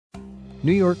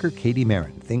New Yorker Katie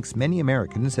Marin thinks many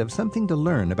Americans have something to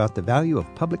learn about the value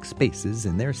of public spaces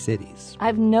in their cities.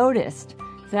 I've noticed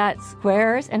that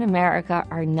squares in America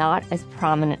are not as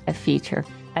prominent a feature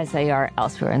as they are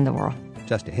elsewhere in the world.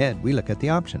 Just ahead, we look at the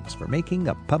options for making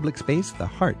a public space the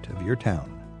heart of your town.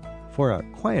 For a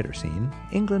quieter scene,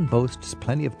 England boasts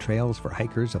plenty of trails for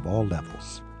hikers of all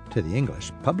levels. To the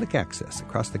English, public access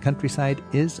across the countryside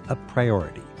is a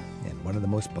priority. And one of the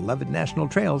most beloved national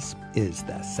trails is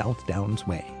the South Downs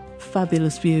Way.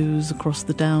 Fabulous views across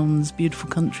the downs, beautiful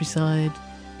countryside,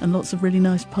 and lots of really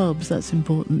nice pubs. That's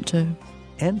important too.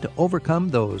 And to overcome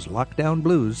those lockdown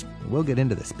blues, we'll get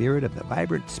into the spirit of the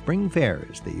vibrant spring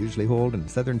fairs they usually hold in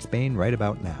southern Spain right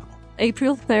about now.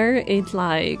 April Fair is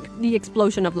like the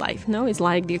explosion of life, no? It's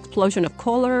like the explosion of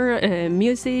color,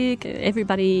 music,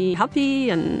 everybody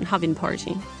happy and having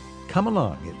party. Come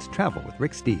along, it's Travel with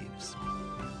Rick Steves.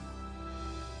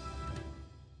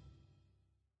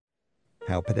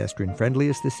 How pedestrian-friendly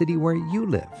is the city where you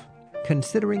live?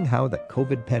 Considering how the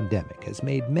COVID pandemic has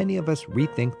made many of us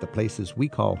rethink the places we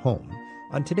call home,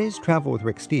 on today's Travel with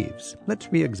Rick Steves,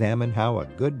 let's re-examine how a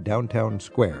good downtown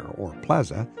square or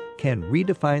plaza can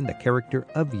redefine the character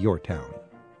of your town.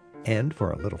 And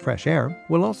for a little fresh air,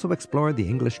 we'll also explore the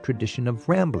English tradition of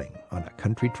rambling on a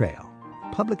country trail.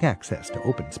 Public access to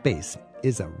open space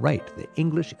is a right the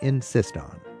English insist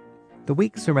on. The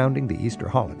weeks surrounding the Easter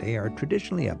holiday are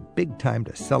traditionally a big time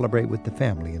to celebrate with the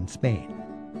family in Spain.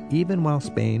 Even while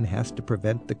Spain has to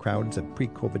prevent the crowds of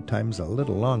pre-COVID times a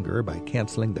little longer by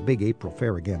canceling the big April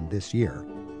Fair again this year,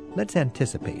 let's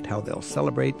anticipate how they'll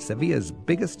celebrate Sevilla's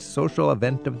biggest social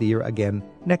event of the year again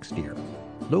next year.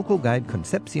 Local guide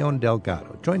Concepcion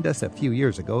Delgado joined us a few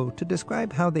years ago to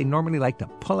describe how they normally like to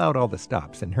pull out all the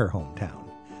stops in her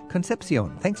hometown.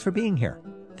 Concepcion, thanks for being here.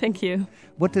 Thank you.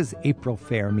 What does April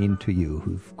Fair mean to you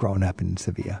who've grown up in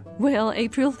Sevilla? Well,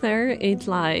 April Fair is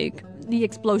like the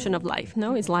explosion of life,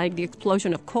 no? It's like the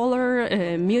explosion of color,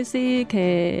 music,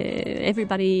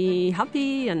 everybody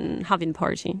happy and having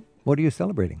party. What are you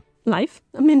celebrating? Life.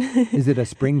 I mean... Is it a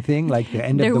spring thing, like the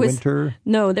end of the winter?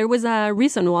 No, there was a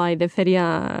reason why the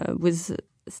feria was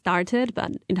started,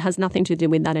 but it has nothing to do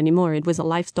with that anymore. It was a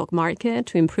livestock market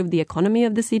to improve the economy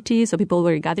of the city, so people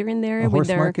were gathering there with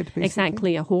their market, basically?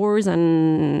 Exactly, a horse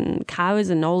and cows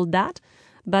and all that.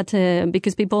 But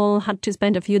because people had to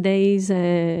spend a few days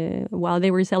while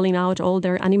they were selling out all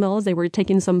their animals, they were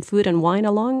taking some food and wine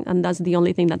along, and that's the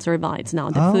only thing that survives now,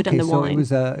 the food and the wine.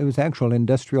 So it was actual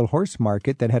industrial horse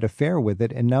market that had a fair with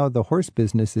it, and now the horse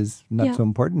business is not so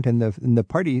important, and the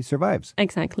party survives.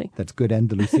 Exactly. That's good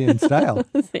Andalusian style.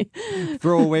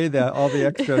 Throw away all the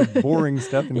extra boring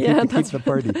stuff and keep the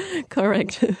party.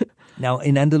 Correct. Now,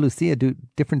 in Andalusia, do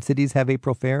different cities have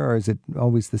April Fair, or is it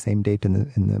always the same date in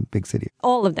the big city?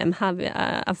 All of them have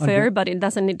a fair, but it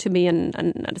doesn't need to be a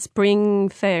spring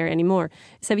fair anymore.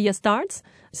 Sevilla starts.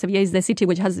 Sevilla is the city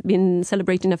which has been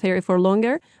celebrating a fair for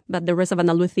longer, but the rest of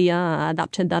Andalusia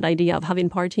adapted that idea of having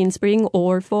party in spring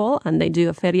or fall, and they do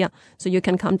a feria. So you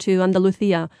can come to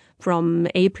Andalusia from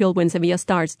April when Sevilla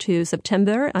starts to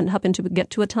September and happen to get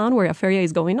to a town where a feria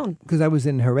is going on. Because I was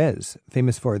in Jerez,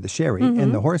 famous for the sherry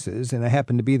and the horses, and I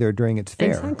happened to be there during its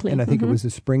fair. Exactly. And I think it was a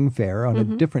spring fair on a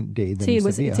different day than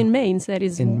Sevilla. It's in May, so that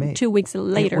is 2 weeks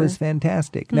later. It was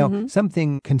fantastic. Now,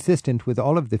 something consistent with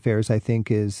all of the fairs, I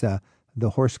think, is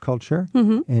the horse culture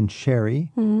and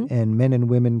sherry and men and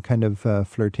women kind of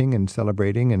flirting and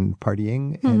celebrating and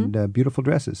partying and beautiful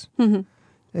dresses.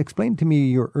 Explain to me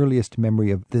your earliest memory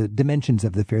of the dimensions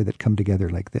of the fair that come together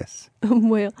like this.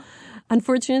 Well,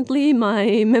 unfortunately,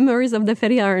 my memories of the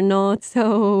feria are not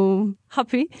so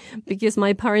happy because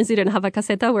my parents didn't have a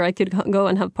caseta where I could go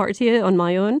and have party on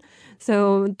my own.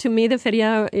 So to me, the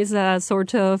feria is a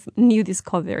sort of new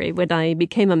discovery when I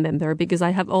became a member, because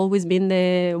I have always been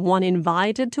the one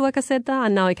invited to a caseta,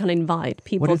 and now I can invite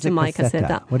people to my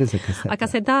caseta. What is a caseta? A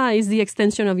caseta is the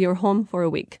extension of your home for a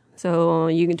week. So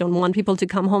you don't want people to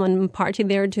come home and party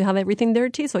there to have everything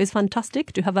dirty. So it's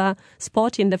fantastic to have a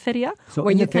spot in the feria. So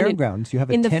in the fairgrounds, you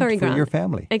have a tent for your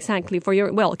family. Exactly. It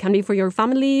can be for your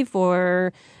family,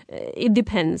 it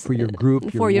depends. For your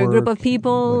group, For your group work, of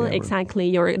people, whatever.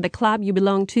 Exactly. The club you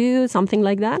belong to, something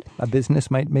like that. A business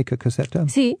might make a caseta?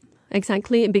 Sí.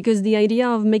 Exactly, because the idea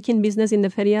of making business in the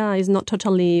feria is not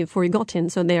totally forgotten.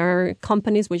 So there are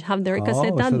companies which have their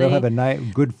caseta. So they'll have a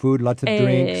night, good food, lots of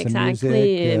drinks, and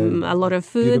music. A lot of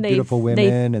food. Beautiful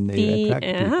women, and they attract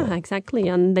people. Exactly,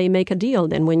 and they make a deal.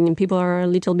 Then when people are a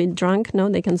little bit drunk,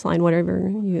 they can sign whatever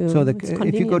you. So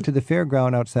if you go to the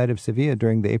fairground outside of Sevilla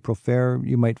during the April Fair,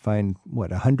 you might find,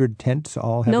 100 tents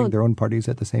all having their own parties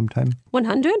at the same time?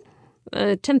 100?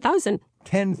 10,000.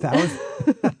 10,000?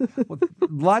 Well,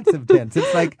 lots of tents.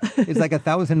 It's like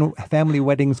 1,000 family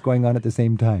weddings going on at the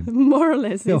same time. More or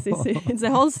less. It's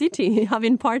a whole city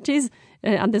having parties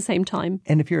at the same time.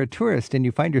 And if you're a tourist and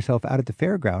you find yourself out at the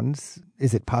fairgrounds,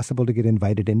 is it possible to get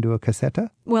invited into a caseta?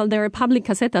 Well, there are public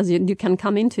casetas you can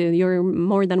come into. You're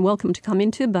more than welcome to come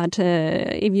into. But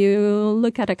if you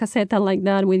look at a caseta like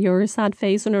that with your sad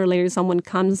face, sooner or later someone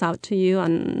comes out to you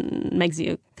and makes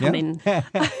you come in.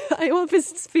 I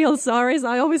always feel sorry, so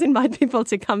I always invite people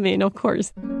to come in, of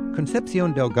course.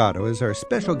 Concepcion Delgado is our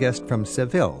special guest from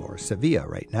Seville, or Sevilla,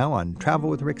 right now on Travel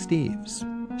with Rick Steves.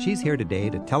 She's here today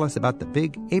to tell us about the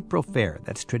big April Fair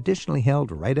that's traditionally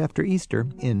held right after Easter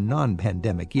in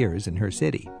non-pandemic years in her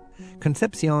city.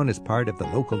 Concepcion is part of the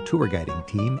local tour guiding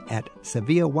team at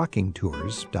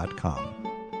SevillaWalkingTours.com.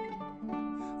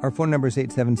 Our phone number is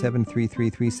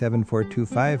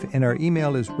 877-333-7425, and our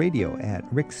email is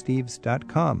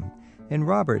radio@ricksteves.com. And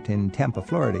Robert in Tampa,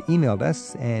 Florida, emailed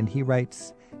us, and he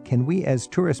writes, "Can we as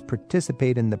tourists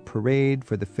participate in the parade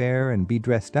for the fair and be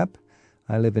dressed up?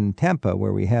 I live in Tampa,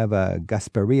 where we have a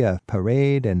Gasparilla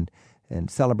parade and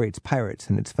celebrates pirates,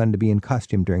 and it's fun to be in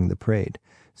costume during the parade.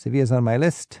 Sevilla's on my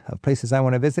list of places I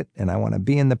want to visit, and I want to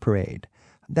be in the parade."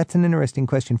 That's an interesting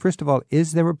question. First of all,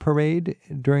 is there a parade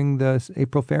during the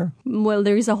April Fair? Well,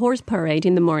 there is a horse parade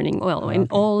in the morning,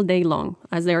 all day long.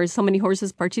 As there are so many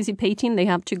horses participating, they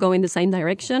have to go in the same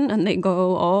direction, and they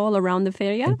go all around the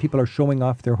feria. And people are showing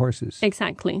off their horses.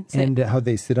 Exactly. And how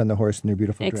they sit on the horse in their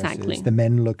beautiful dresses. The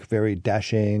men look very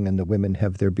dashing, and the women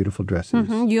have their beautiful dresses.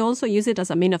 Mm-hmm. You also use it as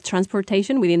a mean of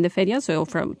transportation within the feria, so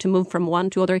to move from one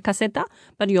to other caseta,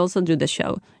 but you also do the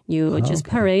show. You just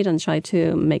parade and try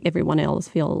to make everyone else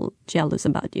feel jealous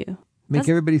about you. Make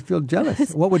everybody feel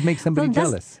jealous. What would make somebody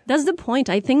jealous? That's the point.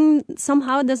 I think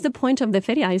somehow that's the point of the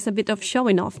feria. It's a bit of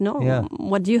showing off, no? Yeah.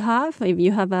 What do you have? If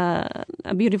you have a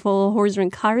beautiful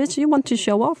horse-drawn carriage, you want to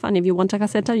show off. And if you want a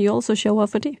caseta, you also show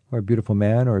off it. Or a beautiful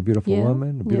man or a beautiful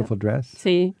woman, a beautiful dress.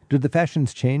 See. Do the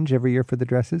fashions change every year for the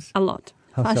dresses? A lot.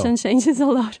 How Fashion changes a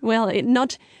lot. Well,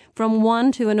 not from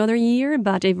one to another year,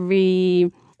 but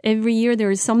every year there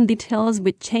are some details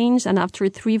which change, and after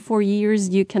 3-4 years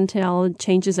you can tell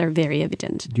changes are very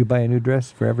evident. Do you buy a new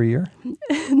dress for every year?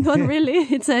 Not really.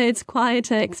 It's quite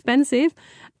expensive.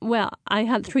 Well, I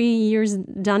had 3 years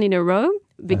done in a row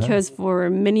because for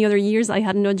many other years I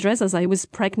had no dress as I was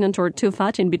pregnant or too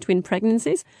fat in between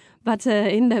pregnancies. But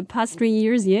in the past 3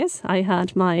 years, yes, I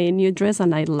had my new dress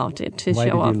and I loved it to show off.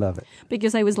 Why did you love it?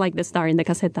 Because I was like the star in the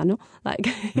caseta, no?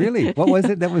 Really? What was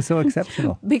it that was so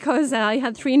exceptional? Because I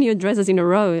had 3 new dresses in a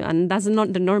row, and that's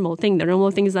not the normal thing. The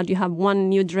normal thing is that you have one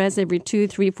new dress every 2,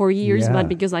 3, 4 years, but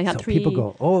because I had 3... people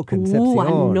go, oh, Concepcion.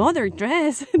 Oh, another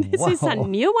dress. This is a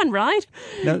new one, right?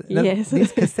 Now, yes.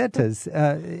 These casetas,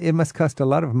 it must cost a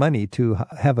lot of money to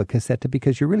have a caseta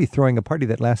because you're really throwing a party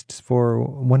that lasts for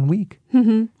 1 week.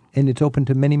 Mm-hmm. And it's open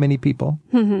to many, many people.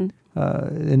 Mm-hmm.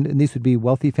 And these would be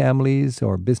wealthy families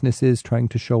or businesses trying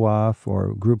to show off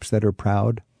or groups that are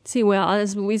proud. See, well,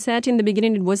 as we said in the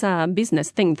beginning, it was a business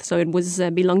thing. So it was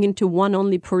belonging to one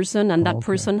only person, and that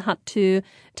person had to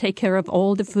take care of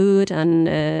all the food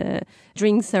and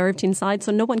drinks served inside,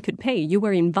 so no one could pay. You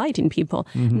were inviting people.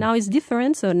 Mm-hmm. Now it's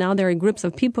different. So now there are groups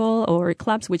of people or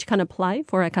clubs which can apply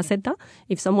for a caseta.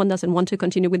 If someone doesn't want to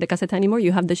continue with the caseta anymore,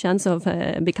 you have the chance of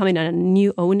becoming a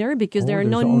new owner because there are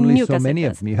no new casetas. There's only so many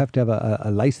of them. You have to have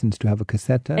a license to have a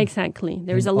caseta. Exactly.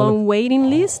 There is a long waiting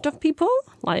list of people,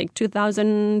 like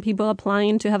 2,000 people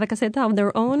applying to have a caseta of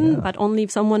their own, but only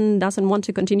if someone doesn't want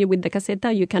to continue with the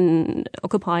caseta, you can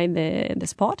occupy the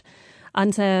spot.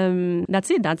 And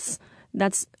that's it.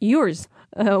 That's yours.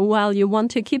 While you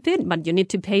want to keep it, but you need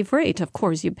to pay for it. Of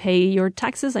course, you pay your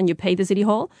taxes and you pay the city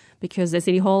hall because the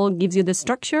city hall gives you the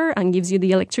structure and gives you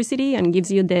the electricity and gives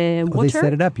you the water. They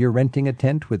set it up. You're renting a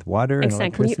tent with water and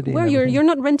electricity. Well, you're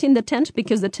not renting the tent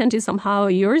because the tent is somehow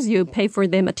yours. You pay for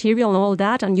the material and all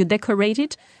that, and you decorate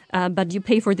it, but you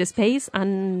pay for the space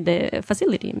and the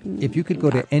facility. If you could go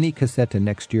to any caseta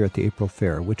next year at the April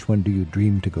Fair, which one do you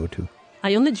dream to go to?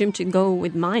 I only dream to go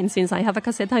with mine. Since I have a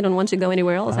caseta, I don't want to go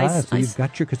anywhere else. So you've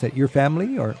got your caseta. Your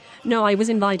family or? No, I was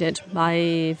invited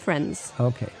by friends.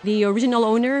 Okay. The original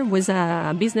owner was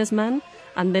a businessman,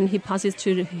 and then he passes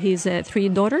to his 3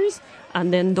 daughters,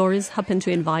 and then Doris happened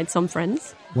to invite some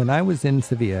friends. When I was in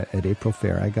Sevilla at April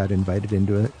Fair, I got invited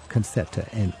into a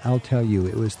caseta, and I'll tell you,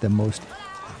 it was the most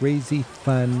crazy,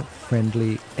 fun,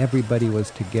 friendly. Everybody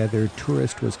was together.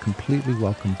 Tourist was completely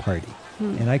welcome party.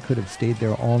 And I could have stayed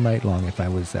there all night long if I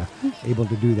was able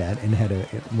to do that and had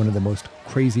one of the most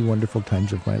crazy, wonderful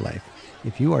times of my life.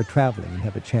 If you are traveling and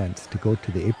have a chance to go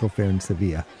to the April Fair in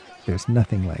Sevilla, there's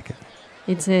nothing like it.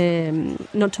 It's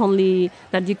not only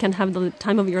that you can have the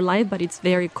time of your life, but it's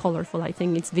very colorful. I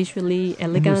think it's visually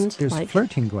elegant. And there's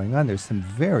flirting going on. There's some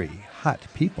very hot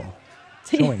people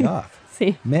showing off.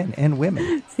 Sí. Men and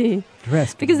women. Sí.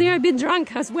 Dressed. Because they are a bit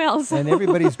drunk as well. So. And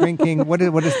everybody's drinking, what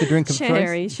is the drink of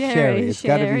choice? Sherry. It's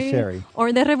got to be sherry.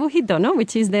 Or the rebujito, no?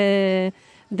 Which is the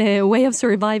way of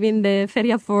surviving the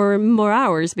feria for more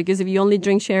hours, because if you only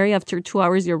drink sherry, after 2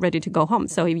 hours, you're ready to go home.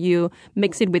 So if you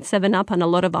mix it with 7-Up and a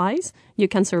lot of ice, you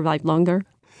can survive longer.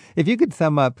 If you could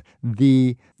sum up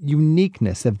the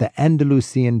uniqueness of the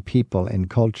Andalusian people and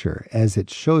culture as it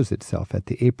shows itself at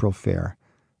the April Fair,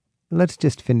 let's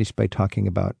just finish by talking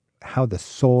about how the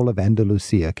soul of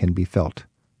Andalusia can be felt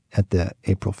at the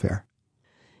April Fair.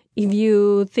 If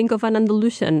you think of an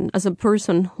Andalusian as a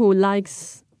person who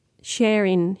likes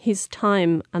sharing his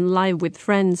time and life with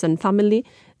friends and family,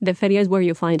 the feria is where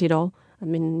you find it all. I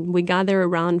mean, we gather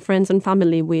around friends and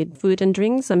family with food and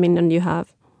drinks. I mean, and you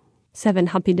have 7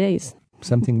 happy days.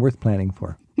 Something worth planning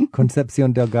for.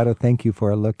 Concepcion Delgado, thank you for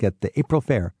a look at the April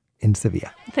Fair in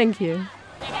Sevilla. Thank you.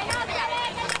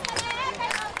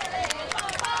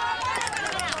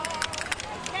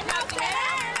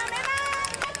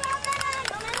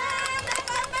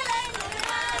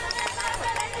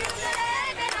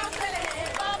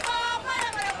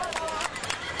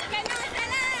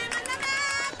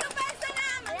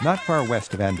 Not far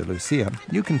west of Andalusia,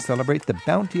 you can celebrate the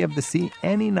bounty of the sea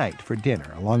any night for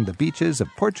dinner along the beaches of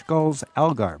Portugal's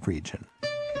Algarve region.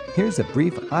 Here's a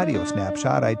brief audio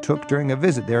snapshot I took during a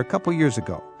visit there a couple years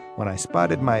ago when I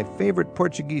spotted my favorite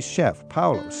Portuguese chef,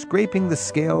 Paulo, scraping the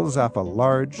scales off a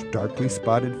large, darkly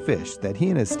spotted fish that he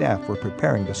and his staff were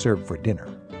preparing to serve for dinner.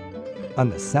 On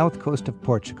the south coast of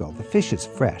Portugal, the fish is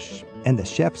fresh, and the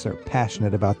chefs are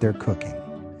passionate about their cooking.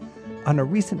 On a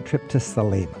recent trip to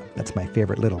Salema, that's my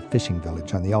favorite little fishing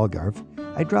village on the Algarve,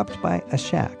 I dropped by a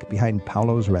shack behind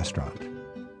Paulo's restaurant.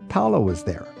 Paulo was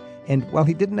there, and while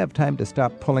he didn't have time to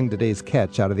stop pulling today's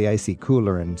catch out of the icy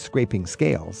cooler and scraping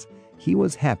scales, he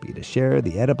was happy to share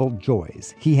the edible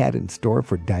joys he had in store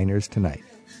for diners tonight.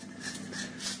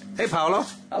 Hey, Paulo.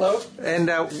 Hello. And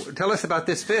tell us about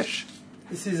this fish.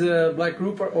 This is a black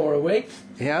grouper or a wake.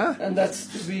 Yeah? And that's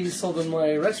to be sold in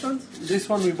my restaurant. This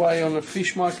one we buy on a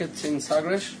fish market in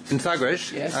Sagres. In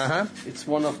Sagres? Yes. Uh-huh. It's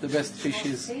one of the best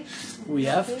fishes we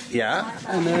have. Yeah?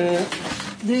 And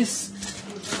this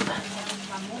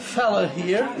fella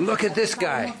here. Look at this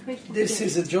guy. This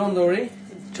is a John Dory.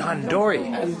 John Dory.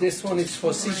 And this one is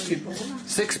for 6 people.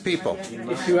 6 people.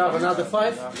 If you have another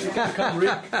 5, you can come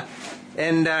Rick.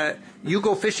 And you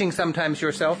go fishing sometimes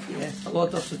yourself? Yeah, a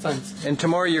lot of the times. And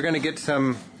tomorrow you're going to get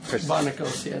some...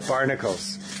 Barnacles, yes.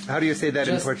 Barnacles. How do you say that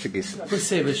in Portuguese?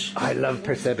 Percebes. I love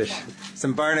percebes.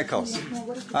 Some barnacles.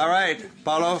 All right,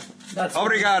 Paulo.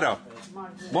 Obrigado.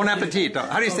 Bon appetito.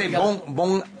 How do you say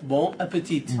bon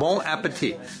appetit? Bon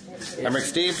appetit. I'm Rick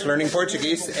Steves, learning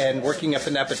Portuguese and working up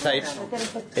an appetite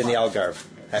in the Algarve.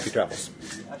 Happy travels.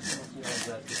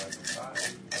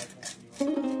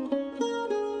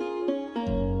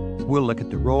 We'll look at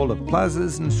the role of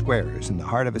plazas and squares in the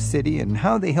heart of a city and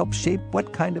how they help shape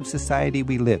what kind of society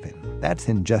we live in. That's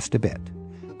in just a bit.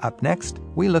 Up next,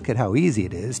 we look at how easy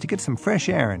it is to get some fresh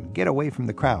air and get away from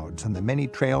the crowds on the many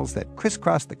trails that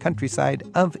crisscross the countryside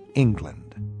of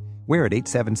England. We're at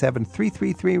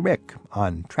 877-333-RICK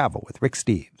on Travel with Rick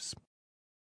Steves.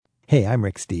 Hey, I'm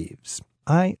Rick Steves.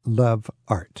 I love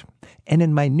art. And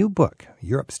in my new book,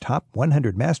 Europe's Top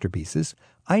 100 Masterpieces,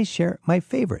 I share my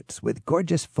favorites with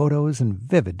gorgeous photos and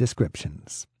vivid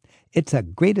descriptions. It's a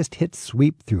greatest hits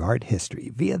sweep through art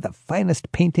history via the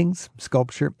finest paintings,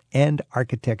 sculpture, and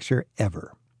architecture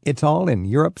ever. It's all in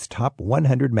Europe's Top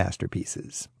 100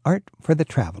 Masterpieces, Art for the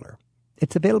Traveler.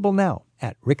 It's available now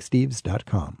at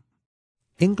ricksteves.com.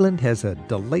 England has a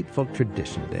delightful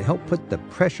tradition to help put the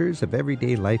pressures of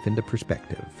everyday life into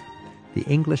perspective. The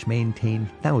English maintain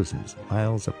thousands of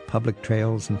miles of public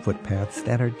trails and footpaths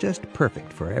that are just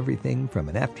perfect for everything from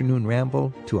an afternoon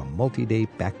ramble to a multi-day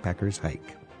backpacker's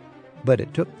hike. But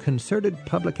it took concerted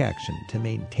public action to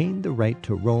maintain the right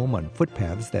to roam on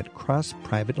footpaths that cross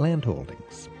private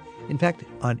landholdings. In fact,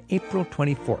 on April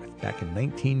 24th, back in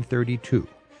 1932,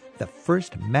 the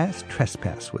first mass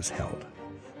trespass was held.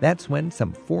 That's when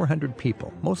some 400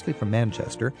 people, mostly from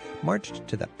Manchester, marched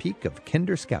to the peak of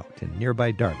Kinder Scout in nearby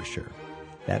Derbyshire.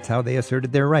 That's how they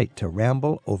asserted their right to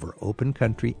ramble over open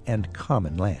country and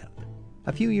common land.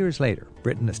 A few years later,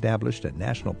 Britain established a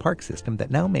national park system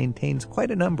that now maintains quite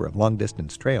a number of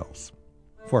long-distance trails.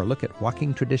 For a look at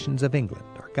walking traditions of England,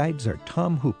 our guides are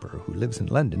Tom Hooper, who lives in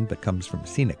London but comes from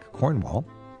scenic Cornwall,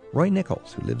 Roy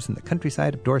Nichols, who lives in the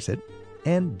countryside of Dorset,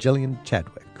 and Gillian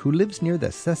Chadwick, who lives near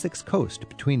the Sussex coast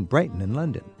between Brighton and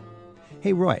London.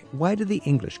 Hey, Roy, why do the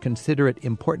English consider it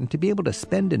important to be able to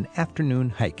spend an afternoon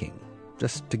hiking?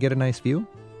 Just to get a nice view?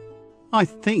 I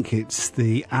think it's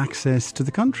the access to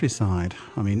the countryside.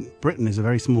 I mean, Britain is a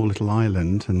very small little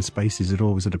island and spaces are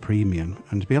always at a premium.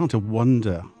 And to be able to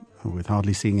wander with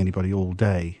hardly seeing anybody all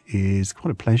day is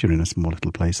quite a pleasure in a small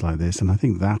little place like this. And I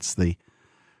think that's the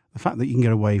fact that you can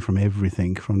get away from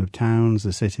everything, from the towns,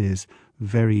 the cities,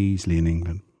 very easily in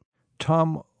England.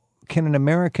 Tom, can an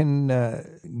American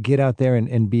get out there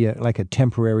and be like a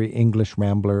temporary English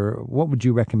rambler? What would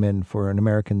you recommend for an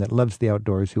American that loves the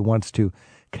outdoors, who wants to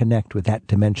connect with that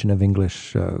dimension of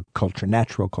English culture,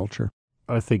 natural culture?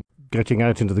 I think getting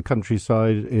out into the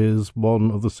countryside is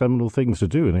one of the seminal things to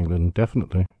do in England,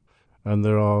 definitely. And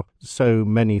there are so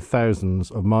many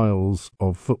thousands of miles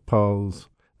of footpaths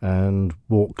and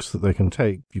walks that they can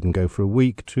take. You can go for a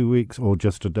week, 2 weeks, or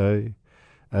just a day.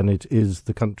 And it is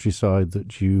the countryside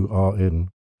that you are in.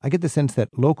 I get the sense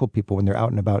that local people, when they're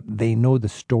out and about, they know the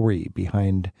story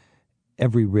behind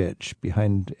every ridge,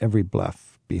 behind every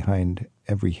bluff, behind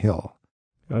every hill.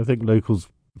 I think locals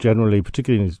generally,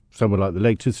 particularly somewhere like the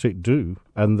Lake District, do.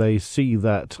 And they see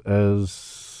that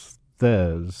as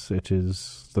theirs. It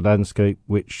is the landscape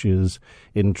which is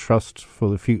in trust for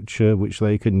the future, which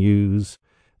they can use,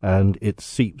 and it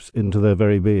seeps into their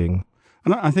very being.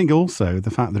 And I think also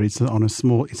the fact that it's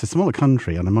a smaller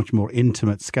country on a much more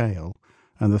intimate scale,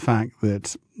 and the fact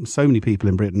that so many people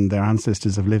in Britain, their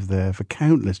ancestors have lived there for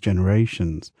countless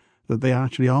generations, that they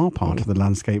actually are part of the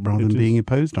landscape rather than being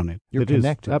imposed on it. You're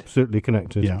connected. Is absolutely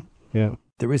connected. Yeah.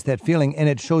 There is that feeling, and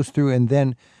it shows through, and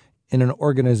then in an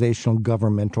organizational,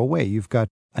 governmental way. You've got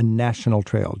a national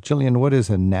trail. Gillian, what is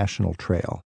a national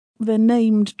trail? They're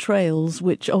named trails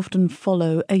which often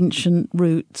follow ancient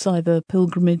routes, either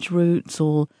pilgrimage routes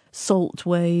or salt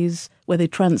ways, where they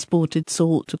transported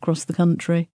salt across the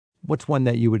country. What's one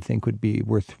that you would think would be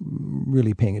worth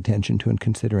really paying attention to and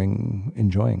considering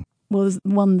enjoying? Well, there's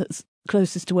one that's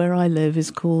closest to where I live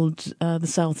is called the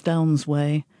South Downs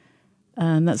Way,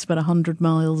 and that's about 100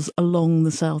 miles along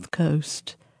the south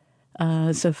coast.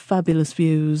 So fabulous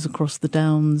views across the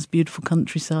downs, beautiful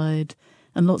countryside,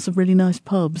 and lots of really nice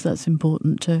pubs. That's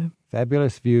important too.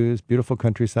 Fabulous views, beautiful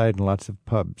countryside, and lots of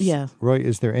pubs. Yeah. Roy,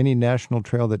 is there any national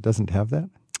trail that doesn't have that?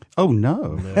 Oh,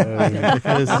 no.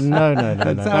 Because no.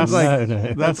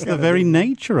 That's the very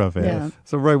nature of it. Yeah.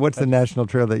 So, Roy, what's the national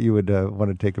trail that you would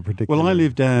want to take a particular? Well, I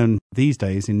live down these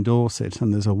days in Dorset,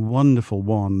 and there's a wonderful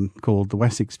one called the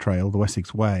Wessex Trail, the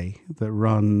Wessex Way, that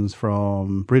runs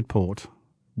from Bridport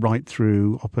right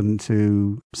through up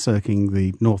into circling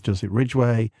the North Dorset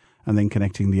Ridgeway, and then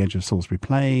connecting the edge of Salisbury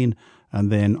Plain,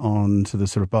 and then on to the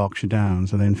sort of Berkshire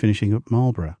Downs, and then finishing up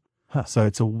Marlborough. Huh. So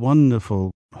it's a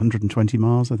wonderful 120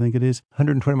 miles, I think it is.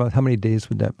 120 miles. How many days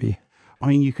would that be? I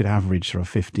mean, you could average sort of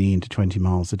 15 to 20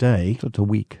 miles a day. So it's a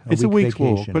week. It's a week's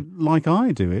vacation. walk, but like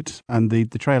I do it, and the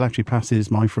trail actually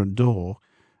passes my front door,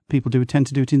 people tend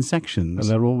to do it in sections. And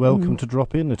they're all welcome to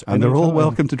drop in at And any they're all time.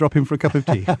 welcome to drop in for a cup of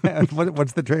tea.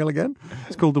 What's the trail again?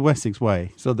 It's called the Wessex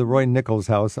Way. So the Roy Nichols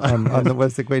house on the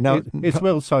Wessex Way. Now, It's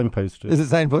well signposted. is it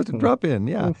signposted? Drop in,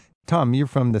 yeah. Tom, you're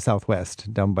from the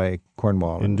southwest, down by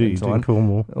Cornwall. Indeed, and so in on.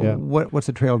 Cornwall. Yeah. What's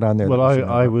the trail down there? Well, that we should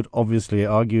know I about? would obviously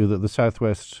argue that the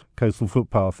Southwest Coastal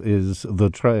Footpath is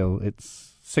the trail.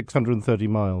 It's 630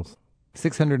 miles.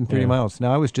 630 Yeah. miles.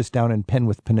 Now, I was just down in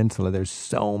Penwith Peninsula. There's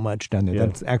so much down there. Yeah.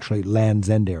 That's actually Land's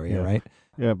End area, Yeah. right?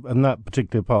 Yeah, and that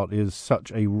particular part is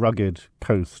such a rugged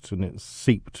coast, and it's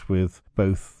seeped with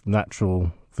both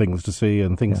natural things to see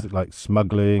and things like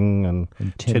smuggling and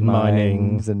tin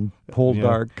mining mines and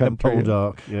Poldark and country.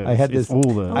 Poldark. Yeah, I had it's this-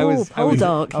 all there. I was-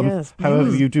 Poldark, yes.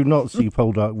 However, you do not see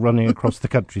Poldark running across the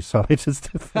countryside. It's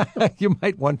different. You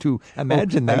might want to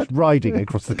imagine Oh, that. riding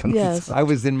across the countryside. Yes. I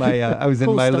was in my Paul does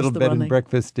little the bed and running.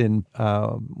 breakfast in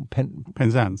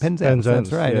Penzance. Penzance,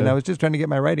 that's right. yeah. And I was just trying to get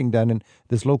my writing done, and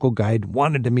this local guide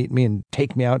wanted to meet me and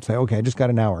take me out. Say, okay, I just got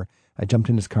an hour. I jumped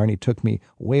in his car, and he took me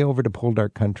way over to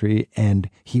Poldark country, and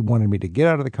he wanted me to get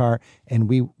out of the car, and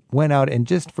we went out, and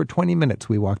just for 20 minutes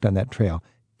we walked on that trail.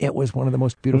 It was one of the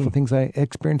most beautiful things I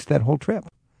experienced that whole trip.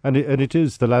 And it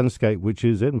is the landscape which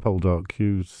is in Poldark.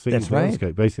 You see That's the right.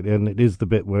 landscape, basically, and it is the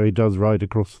bit where he does ride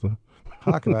across the...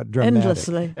 Talk about dramatic.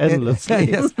 Endlessly. Endlessly.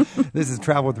 Yes. This is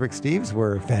Travel with Rick Steves.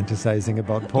 We're fantasizing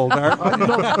about Poldark.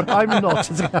 I'm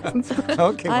not, as it happens.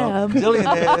 Okay, I well, am. Gillian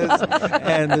is.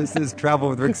 And this is Travel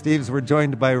with Rick Steves. We're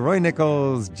joined by Roy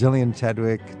Nichols, Gillian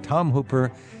Chadwick, Tom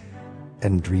Hooper,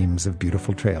 and dreams of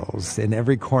beautiful trails in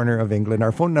every corner of England.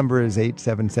 Our phone number is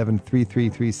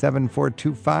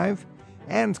 877-333-7425.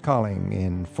 Anne's calling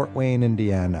in Fort Wayne,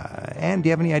 Indiana. Anne, do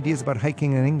you have any ideas about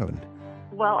hiking in England?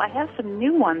 Well, I have some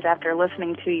new ones after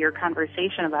listening to your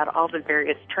conversation about all the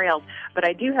various trails, but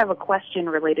I do have a question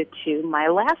related to my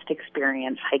last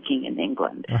experience hiking in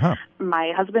England. Uh-huh.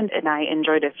 My husband and I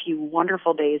enjoyed a few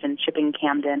wonderful days in Chipping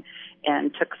Campden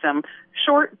and took some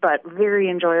short but very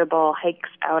enjoyable hikes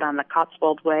out on the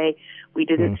Cotswold Way. We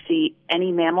didn't see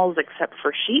any mammals except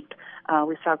for sheep.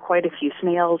 We saw quite a few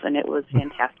snails, and it was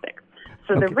fantastic.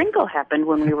 So the wrinkle happened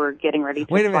when we were getting ready to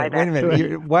fly back. Wait a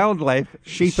minute. Wildlife,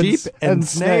 sheep and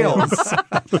snails.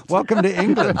 Welcome to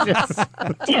England.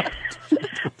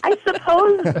 I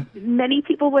suppose many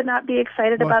people would not be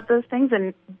excited about those things,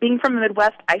 and being from the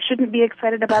Midwest, I shouldn't be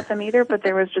excited about them either, but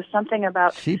there was just something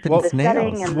about sheep and the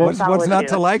setting snails. and What's solitude. not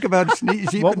to like about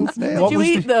sheep and snails? Did you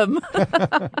eat them?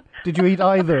 Did you eat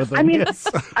either of them? I mean, Yes.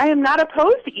 I am not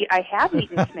opposed to eat. I have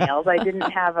eaten snails. I didn't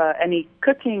have any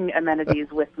cooking amenities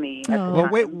with me. At the Well,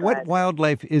 time, wait, what but-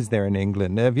 wildlife is there in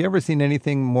England? Have you ever seen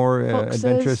anything more Foxes.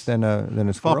 adventurous than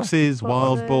a squirrel? Foxes,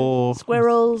 wild boar,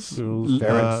 Squirrels.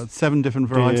 Ferrets. 7 different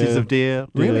varieties Deer. of deer.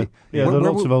 Really? Yeah, there are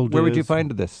lots of old Where would you deers.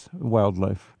 find this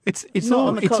wildlife? It's Not all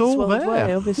on the it's all Cotswold there.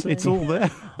 Way, obviously. It's all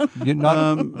there. You're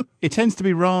not, It tends to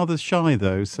be rather shy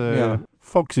though. So yeah.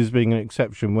 Foxes being an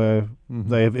exception where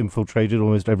they have infiltrated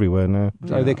almost everywhere now.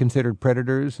 Are they considered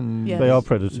predators? And Yes. They are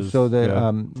predators. So the,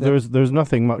 yeah. There's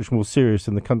nothing much more serious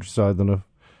in the countryside than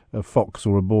a fox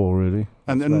or a boar, really.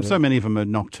 and so many of them are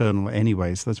nocturnal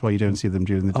anyway. So that's why you don't see them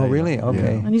during the day. Oh, really?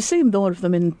 Okay. And you see more of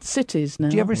them in cities now.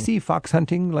 Do you ever see fox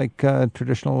hunting, like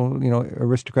traditional,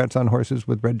 aristocrats on horses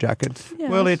with red jackets? Yes.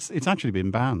 Well, it's actually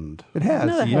been banned. It has.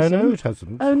 No, it No, hasn't. it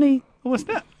hasn't. Only, What's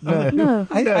that? no.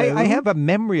 I have a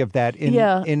memory of that in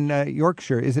Yeah.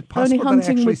 Yorkshire. Is it Only possible that I hunting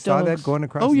actually with saw that dogs. going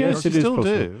across? Oh the yes, Yorkshire? you still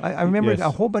possible. do. I remember Yes.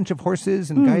 a whole bunch of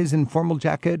horses and guys in formal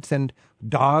jackets and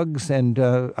dogs and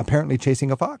apparently chasing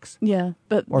a fox. Yeah,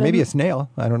 but Or maybe a snail.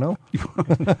 I don't know.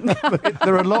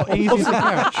 They're a lot easier to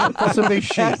catch. Possibly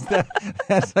sheep.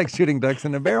 That's like shooting ducks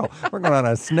in a barrel. We're going on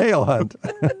a snail hunt.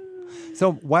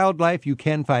 So wildlife, you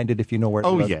can find it if you know where to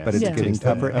Oh, look, yes. but it's Yeah. getting It's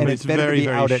there. tougher. I mean, And it's it's better very, to be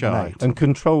very out at shy. night. And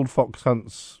controlled fox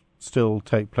hunts still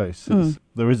take place.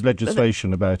 There is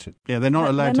legislation about it. Yeah, they're not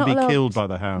They're allowed not to be allowed- killed by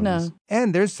the hounds. No.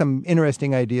 And there's some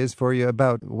interesting ideas for you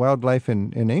about wildlife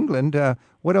in England.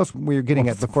 What else were you getting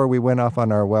at before we went off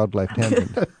on our wildlife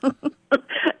tangent?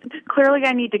 Clearly,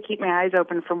 I need to keep my eyes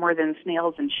open for more than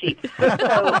snails and sheep. So,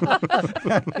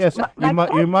 Yes, you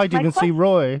might even see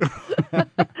Roy.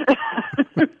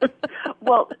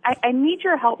 well, I need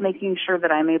your help making sure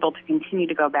that I'm able to continue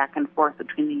to go back and forth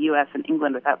between the U.S. and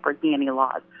England without breaking any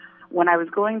laws. When I was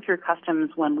going through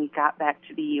customs when we got back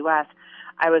to the U.S.,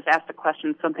 I was asked a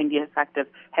question, something to the effect of,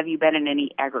 have you been in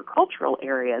any agricultural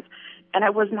areas? And I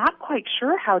was not quite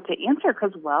sure how to answer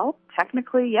because, well,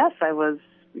 technically, yes, I was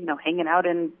hanging out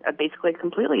in basically a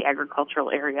completely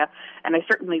agricultural area. And I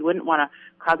certainly wouldn't want to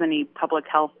cause any public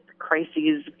health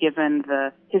crises given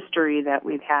the history that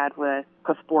we've had with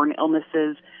hoofborne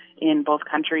illnesses in both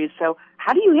countries. So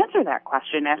how do you answer that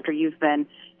question after you've been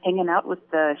hanging out with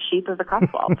the sheep of the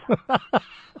Cotswolds?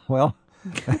 Well,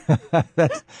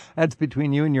 that's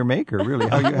between you and your maker, really.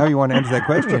 How you want to answer that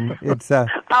question? It's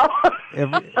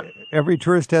every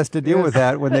tourist has to deal with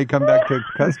that when they come back to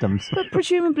customs. But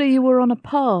presumably you were on a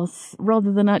path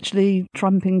rather than actually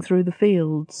tramping through the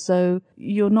fields. So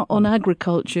you're not on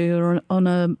agriculture, you're on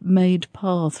a made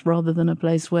path rather than a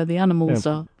place where the animals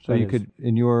are. So you could,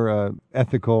 in your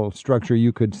ethical structure,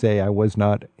 you could say I was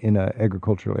not in an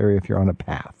agricultural area if you're on a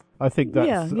path. I think that's,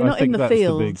 Yeah, you're I not think in the that's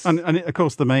fields. big. And of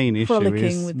course, the main issue Frolicking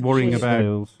is with worrying sheep. about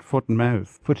Snails. foot and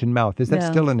mouth. Foot and mouth. Is that Yeah.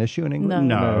 still an issue in England?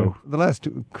 No. The last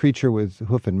creature with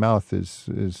hoof and mouth is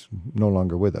no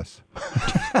longer with us.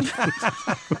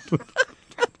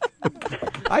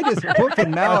 I just hoof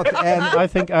and mouth I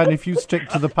think, and if you stick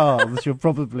to the paths, you'll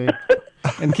probably...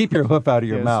 and keep your hoof out of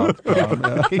your Yes.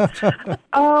 mouth.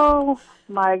 Oh,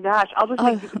 my gosh. I'll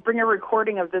just bring a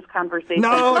recording of this conversation.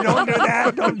 No, don't do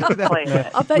that. Don't do that. Play it.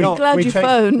 I bet you're glad you take,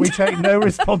 phoned. we take no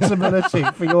responsibility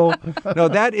for your... No,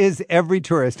 that is every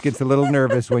tourist gets a little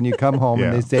nervous when you come home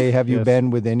and Yeah. they say, have you Yes. been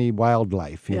with any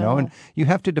wildlife? You know, Yeah. and you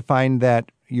have to define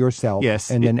that yourself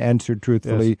Yes. and then answer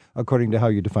truthfully Yes. according to how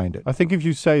you defined it. I think if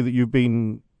you say that you've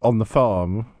been on the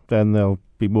farm, then they'll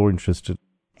be more interested.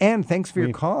 Anne, thanks for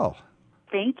your call.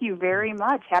 Thank you very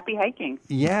much. Happy hiking.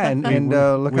 Yeah, and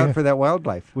look we out have- for that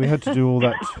wildlife. We had to do all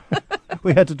that.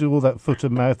 We had to do all that foot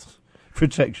and mouth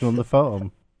protection on the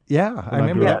farm. Yeah, I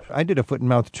remember grew that. up. I did a foot and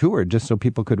mouth tour just so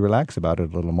people could relax about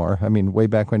it a little more. I mean, way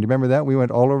back when. Do you remember that? We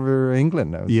went all over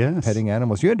England. I was Yes. petting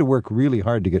animals. You had to work really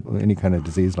hard to get any kind of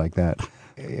disease like that.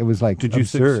 It was like Did you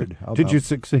absurd. Did you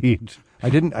succeed?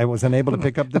 I was unable to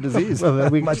pick up the disease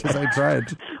as much as I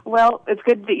tried. Well, it's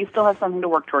good that you still have something to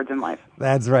work towards in life.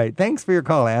 That's right. Thanks for your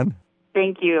call, Anne.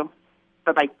 Thank you.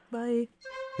 Bye-bye. Bye.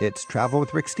 It's Travel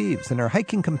with Rick Steves, and our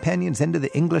hiking companions into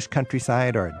the English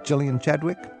countryside are Gillian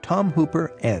Chadwick, Tom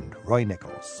Hooper, and Roy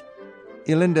Nichols.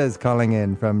 Elinda is calling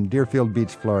in from Deerfield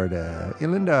Beach, Florida.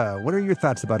 Elinda, what are your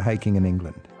thoughts about hiking in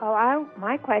England?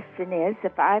 My question is,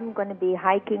 if I'm going to be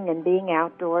hiking and being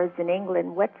outdoors in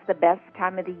England, what's the best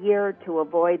time of the year to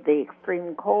avoid the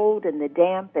extreme cold and the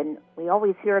damp? And we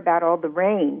always hear about all the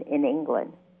rain in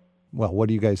England. Well, what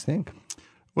do you guys think?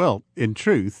 Well, in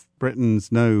truth,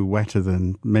 Britain's no wetter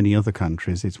than many other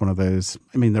countries. It's one of those,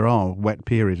 there are wet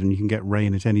periods and you can get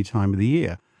rain at any time of the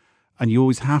year. And you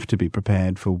always have to be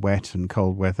prepared for wet and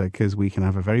cold weather because we can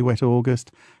have a very wet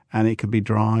August and it can be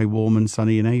dry, warm and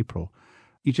sunny in April.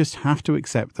 You just have to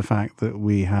accept the fact that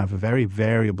we have a very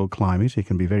variable climate. It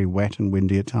can be very wet and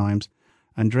windy at times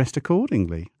and dressed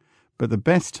accordingly. But the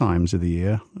best times of the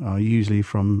year are usually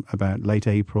from about late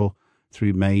April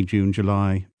through May, June,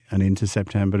 July and into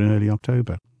September and early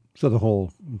October. So the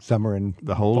whole summer and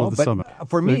the whole fall. of the summer.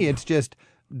 For me, it's just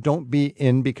don't be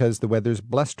in because the weather's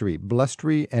blustery.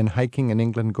 Blustery and hiking in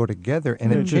England go together,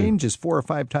 and it changes 4 or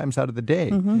 5 times out of the day.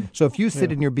 Mm-hmm. So if you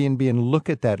sit in your B&B and look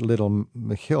at that little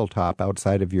hilltop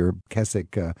outside of your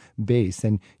Keswick base,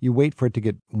 and you wait for it to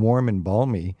get warm and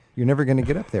balmy, you're never going to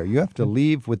get up there. You have to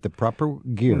leave with the proper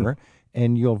gear,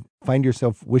 and you'll find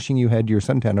yourself wishing you had your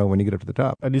suntan on when you get up to the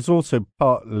top. And it's also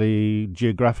partly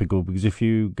geographical, because if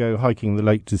you go hiking the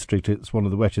Lake District, it's one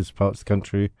of the wettest parts of the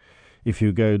country. If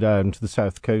you go down to the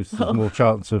south coast, there's more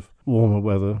chance of warmer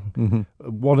weather. Mm-hmm.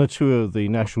 1 or 2 of the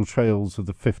national trails of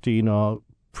the 15 are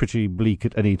pretty bleak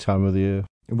at any time of the year.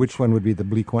 Which one would be the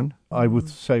bleak one? I would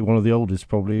say one of the oldest,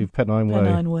 probably, Pennine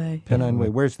Way. Pennine Way.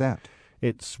 Where's that?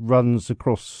 It runs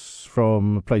across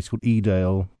from a place called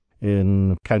Edale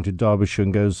in County Derbyshire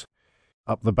and goes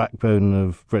up the backbone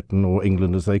of Britain, or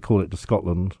England as they call it, to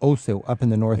Scotland. Oh, so up in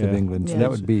the north of England. So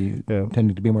that would be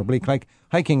tending to be more bleak. Like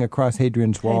hiking across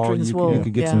Hadrian's Wall, you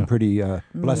could get some pretty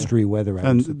blustery weather.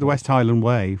 And the West Highland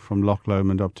Way from Loch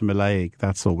Lomond up to Mallaig,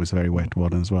 that's always a very wet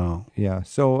one as well. Yeah,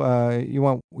 so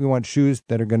we want shoes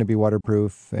that are going to be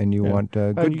waterproof, and you want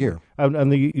good gear.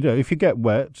 And if you get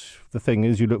wet, the thing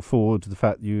is you look forward to the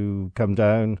fact you come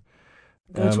down,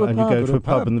 you go to a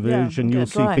pub in the village, and you'll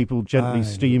see people gently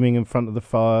steaming in front of the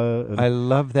fire. I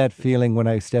love that feeling when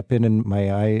I step in and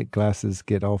my eyeglasses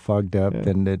get all fogged up,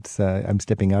 and it's I'm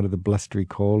stepping out of the blustery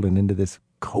cold and into this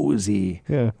cozy,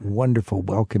 wonderful,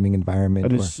 welcoming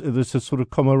environment. And there's a sort of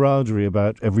camaraderie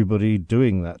about everybody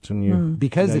doing that, and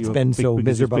because it's been so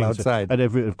miserable outside. And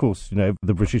of course,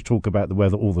 the British talk about the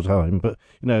weather all the time, but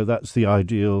that's the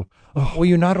ideal. Well,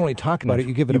 you not only talk about it,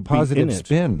 you give it a positive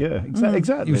spin. Yeah,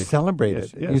 exactly. You celebrate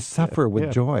it. Yes, you suffer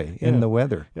with joy in the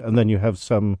weather. And then you have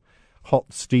some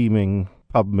hot, steaming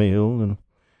pub meal, and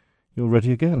you're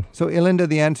ready again. So, Elinda,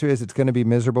 the answer is it's going to be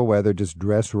miserable weather. Just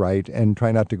dress right and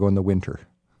try not to go in the winter.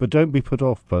 But don't be put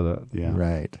off by that. Yeah.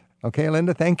 Right. Okay,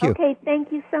 Elinda, thank you. Okay,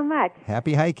 thank you so much.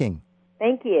 Happy hiking.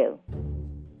 Thank you.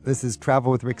 This is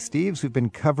Travel with Rick Steves. We've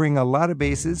been covering a lot of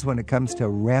bases when it comes to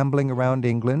rambling around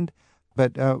England.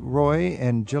 But Roy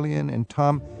and Gillian and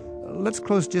Tom, let's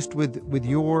close just with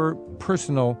your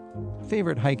personal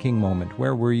favorite hiking moment.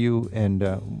 Where were you, and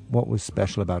what was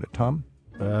special about it, Tom?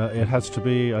 It has to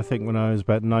be, I think, when I was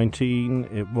about 19.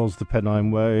 It was the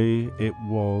Pennine Way. It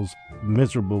was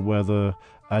miserable weather,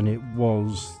 and it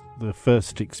was the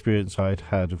first experience I'd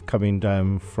had of coming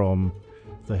down from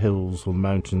the hills or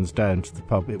mountains down to the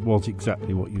pub. It was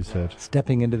exactly what you said.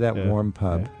 Stepping into that warm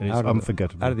pub, it's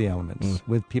unforgettable. Out of the elements,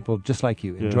 with people just like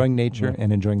you, enjoying nature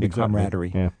and enjoying the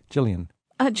camaraderie. Yeah. Gillian?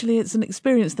 Actually, it's an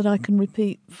experience that I can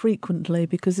repeat frequently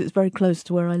because it's very close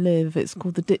to where I live. It's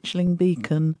called the Ditchling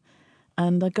Beacon.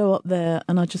 And I go up there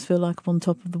and I just feel like I'm on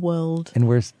top of the world. And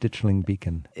where's Ditchling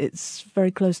Beacon? It's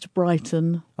very close to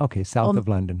Brighton. Okay, south of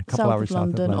London. A couple hours south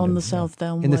of London. On the South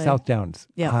Downs Way. In the South Downs.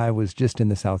 Yeah. I was just in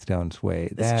the South Downs Way.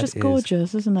 It's just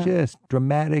gorgeous, isn't it? Just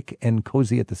dramatic and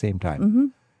cozy at the same time. Mm-hmm.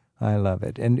 I love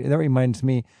it. And that reminds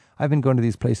me, I've been going to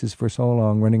these places for so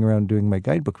long, running around doing my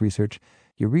guidebook research.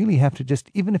 You really have to just,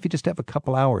 even if you just have a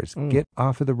couple hours, get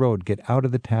off of the road, get out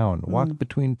of the town, walk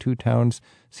between two towns,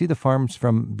 see the farms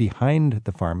from behind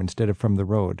the farm instead of from the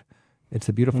road. It's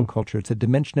a beautiful culture. It's a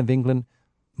dimension of England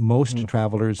most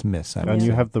travelers miss. And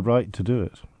you have the right to do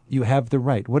it. You have the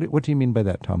right. What do you mean by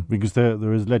that, Tom? Because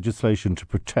there is legislation to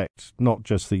protect not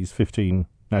just these 15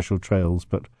 national trails,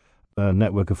 but a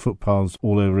network of footpaths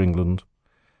all over England.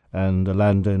 and a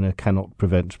landowner cannot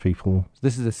prevent people.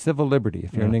 This is a civil liberty.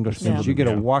 If you're an Englishman, Yeah. you get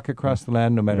to walk across the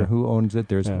land no matter who owns it.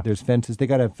 There's fences. They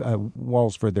got to have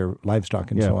walls for their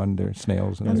livestock and so on, their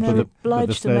snails. And their they're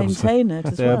obliged to maintain it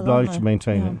as They're well, obliged aren't to they?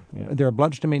 maintain Yeah. it. Yeah. They're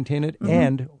obliged to maintain it,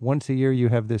 and once a year you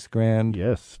have this grand...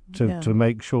 Yes, to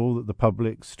make sure that the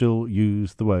public still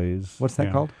use the ways. What's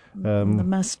that called? The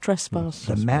mass trespass.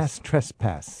 The mass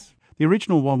trespass. The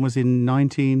original one was in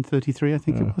 1933, I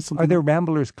think it was. Are there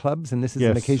Ramblers clubs, and this is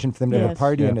an occasion for them to have a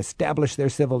party and establish their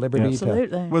civil liberty?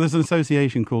 Absolutely. Well, there's an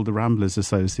association called the Ramblers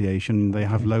Association. They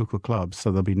have local clubs, so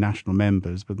there'll be national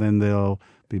members, but then they'll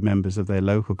be members of their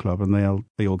local club, and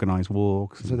they organise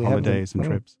walks and holidays and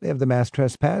trips. They have the mass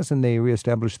trespass, and they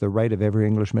reestablish the right of every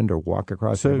Englishman to walk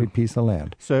across every piece of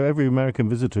land. So every American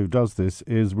visitor who does this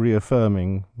is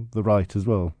reaffirming the right as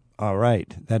well. All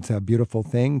right. That's a beautiful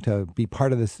thing to be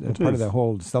part of this, part of the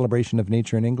whole celebration of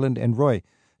nature in England. And Roy,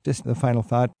 just the final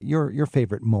thought, your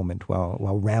favorite moment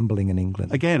while rambling in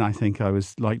England. Again, I think I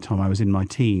was, like Tom, I was in my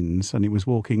teens, and it was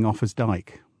walking Offa's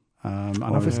Dyke. And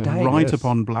Offa's I was Dyke, right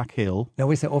upon Black Hill. Now,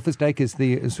 we say Offa's Dyke is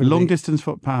the long-distance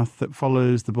footpath that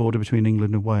follows the border between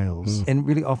England and Wales. And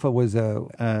really, Offa was a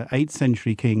 8th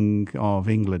century king of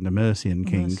England, a Mercian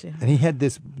king. And he had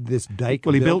this dike.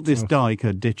 Well, he built this dyke,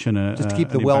 a ditch and a... just to keep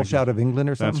the Welsh out of England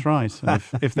or something? That's right.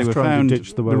 And if they were trying to found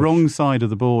ditch the the wrong side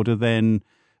of the border, then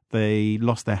they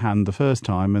lost their hand the first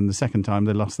time, and the second time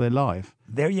they lost their life.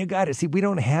 There you got it. See, we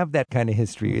don't have that kind of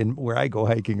history in where I go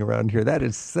hiking around here. That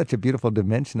is such a beautiful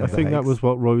dimension of I think that was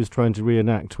what Roy was trying to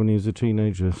reenact when he was a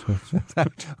teenager.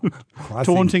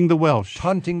 Taunting the Welsh.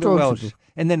 Taunting the Welsh.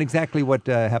 And then exactly what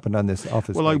happened on this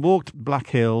Offa's Well, I Dyke. walked Black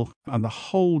Hill, and the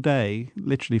whole day,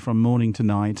 literally from morning to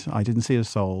night, I didn't see a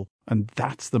soul. And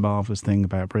that's the marvellous thing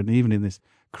about Britain. Even in this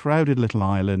crowded little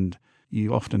island,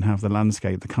 you often have the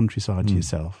landscape, the countryside to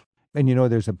yourself. And you know,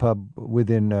 there's a pub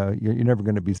within, you're never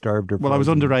going to be starved or Well, I was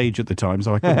frozen. underage at the time,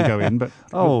 so I couldn't go in, but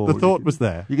the thought was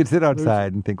there. You can sit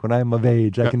outside and think, when I'm of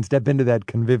age, I can step into that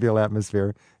convivial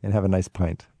atmosphere and have a nice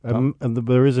pint. And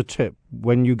there is a tip.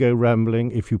 When you go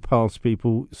rambling, if you pass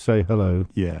people, say hello.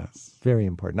 Yes. Very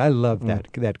important. I love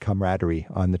that camaraderie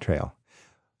on the trail.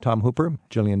 Tom Hooper,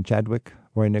 Gillian Chadwick,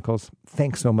 Roy Nichols,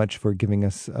 thanks so much for giving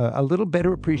us a little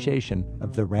better appreciation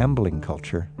of the rambling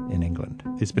culture in England.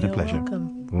 It's been a pleasure.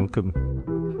 Welcome.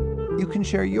 You can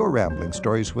share your rambling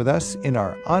stories with us in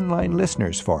our online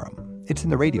listeners forum. It's in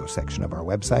the radio section of our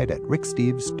website at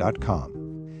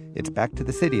ricksteves.com. It's back to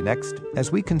the city next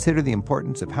as we consider the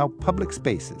importance of how public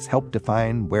spaces help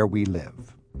define where we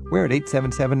live. We're at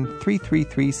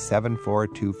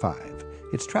 877-333-7425.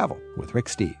 It's Travel with Rick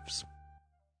Steves.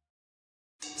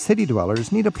 City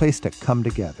dwellers need a place to come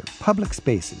together, public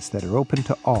spaces that are open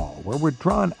to all, where we're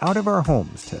drawn out of our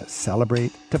homes to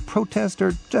celebrate, to protest,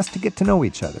 or just to get to know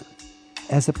each other.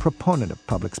 As a proponent of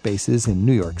public spaces in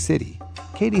New York City,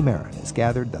 Katie Marin has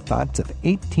gathered the thoughts of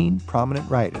 18 prominent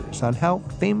writers on how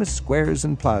famous squares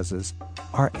and plazas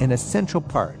are an essential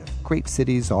part of great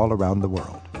cities all around the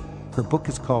world. Her book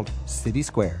is called City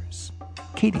Squares.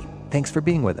 Katie, thanks for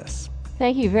being with us.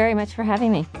 Thank you very much for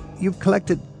having me. You've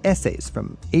collected essays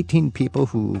from 18 people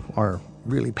who are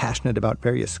really passionate about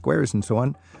various squares and so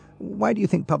on. Why do you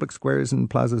think public squares and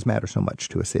plazas matter so much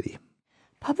to a city?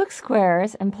 Public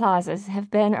squares and plazas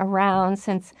have been around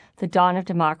since the dawn of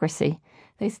democracy.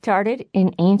 They started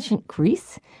in ancient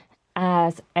Greece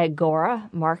as agora,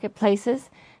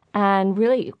 marketplaces, and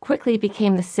really quickly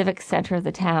became the civic center of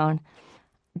the town.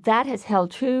 That has held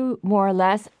true more or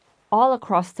less all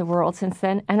across the world since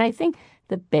then, and I think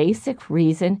the basic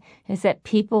reason is that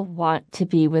people want to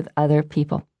be with other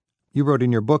people. You wrote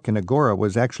in your book an agora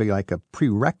was actually like a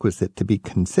prerequisite to be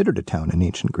considered a town in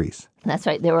ancient Greece. That's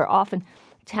right. There were often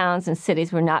towns and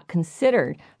cities were not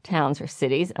considered towns or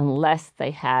cities unless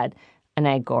they had an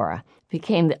agora. It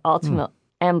became the ultimate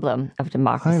emblem of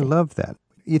democracy. I love that.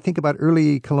 You think about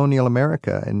early colonial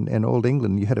America and Old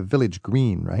England, you had a village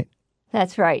green, right?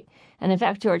 That's right. And in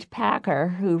fact, George Packer,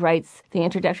 who writes the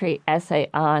introductory essay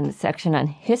on the section on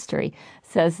history,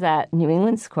 says that New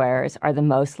England squares are the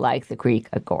most like the Greek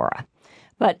agora.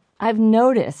 But I've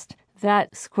noticed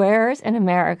that squares in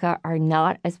America are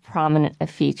not as prominent a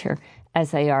feature as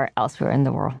they are elsewhere in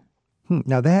the world.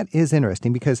 Now, that is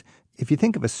interesting because if you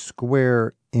think of a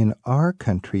square in our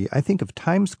country, I think of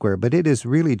Times Square, but it is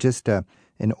really just an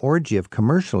orgy of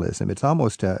commercialism. It's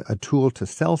almost a tool to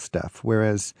sell stuff,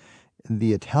 whereas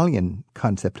the Italian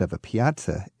concept of a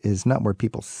piazza is not where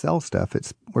people sell stuff,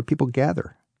 it's where people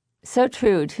gather. So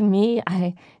true. To me,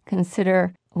 I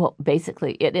consider,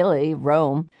 basically Italy,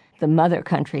 Rome, the mother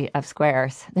country of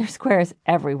squares. There's squares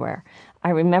everywhere.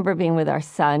 I remember being with our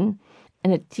son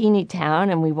in a teeny town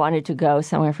and we wanted to go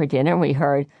somewhere for dinner. We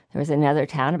heard there was another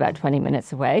town about 20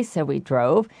 minutes away, so we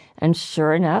drove. And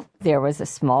sure enough, there was a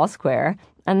small square,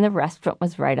 and the restaurant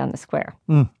was right on the square.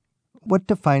 What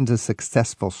defines a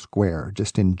successful square,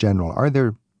 just in general? Are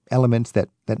there elements that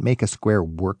make a square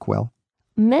work well?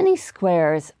 Many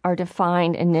squares are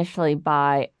defined initially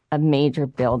by a major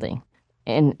building.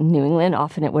 In New England,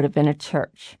 often it would have been a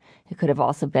church. It could have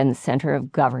also been the center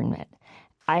of government.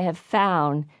 I have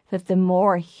found that the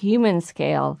more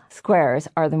human-scale squares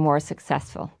are the more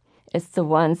successful. It's the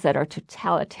ones that are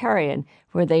totalitarian,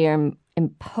 where they are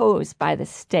imposed by the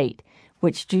state,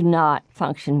 which do not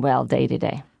function well day to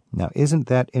day. Now, isn't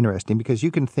that interesting? Because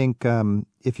you can think,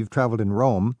 if you've traveled in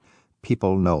Rome,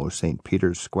 people know St.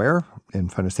 Peter's Square in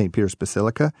front of St. Peter's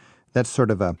Basilica. That's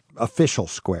sort of a official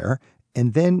square.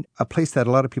 And then a place that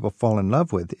a lot of people fall in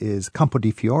love with is Campo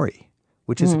di Fiori,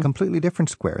 which is a completely different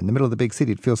square. In the middle of the big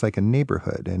city, it feels like a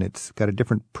neighborhood, and it's got a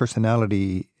different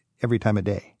personality every time of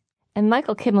day. And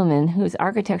Michael Kimmelman, who's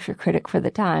architecture critic for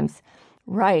The Times,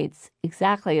 writes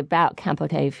exactly about Campo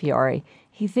dei Fiori.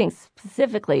 He thinks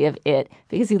specifically of it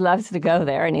because he loves to go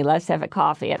there and he loves to have a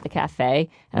coffee at the cafe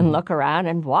and look around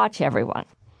and watch everyone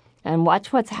and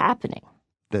watch what's happening.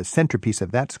 The centerpiece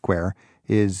of that square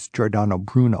is Giordano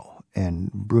Bruno.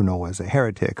 And Bruno was a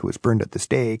heretic who was burned at the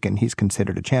stake, and he's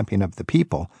considered a champion of the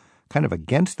people, kind of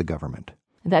against the government.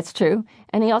 That's true.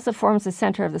 And he also forms the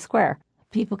center of the square.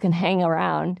 People can hang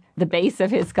around the base of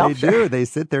his sculpture. They do. They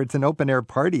sit there. It's an open-air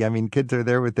party. I mean, kids are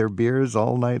there with their beers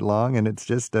all night long, and it's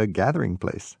just a gathering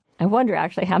place. I wonder,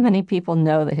 actually, how many people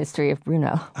know the history of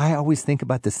Bruno. I always think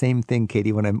about the same thing,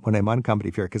 Katie, when I'm on Campo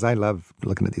di Fiori, because I love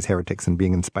looking at these heretics and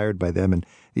being inspired by them. And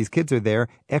these kids are there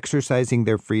exercising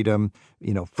their freedom,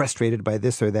 frustrated by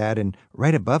this or that. And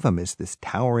right above them is this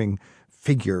towering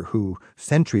figure who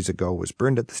centuries ago was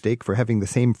burned at the stake for having the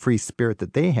same free spirit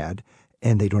that they had,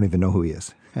 and they don't even know who he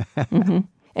is.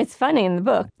 It's funny in the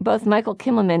book, both Michael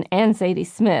Kimmelman and Zadie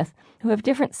Smith, who have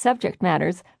different subject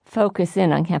matters, focus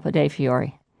in on Campo dei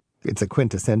Fiori. It's a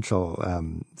quintessential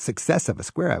success of a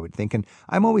square, I would think. And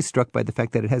I'm always struck by the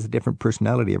fact that it has a different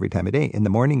personality every time of day. In the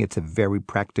morning, it's a very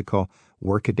practical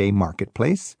workaday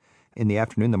marketplace. In the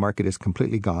afternoon, the market is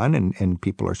completely gone and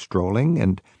people are strolling.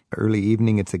 And early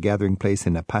evening, it's a gathering place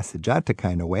in a passeggiata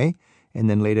kind of way. And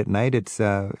then late at night, it's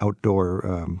an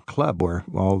outdoor club where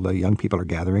all the young people are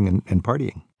gathering and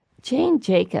partying. Jane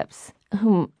Jacobs,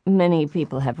 whom many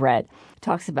people have read,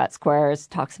 talks about squares,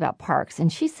 talks about parks.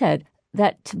 And she said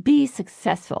that to be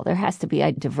successful, there has to be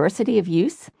a diversity of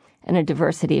use and a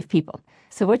diversity of people.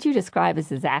 So what you describe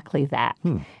is exactly that.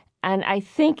 And I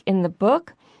think in the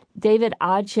book, David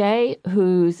Adjaye,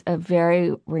 who's a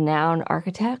very renowned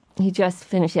architect, he just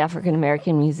finished the African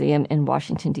American Museum in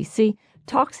Washington, D.C.,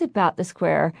 talks about the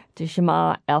square de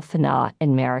Jemaa el Fna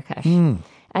in Marrakesh.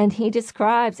 And he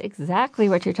describes exactly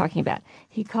what you're talking about.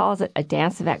 He calls it a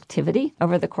dance of activity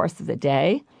over the course of the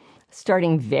day,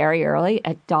 starting very early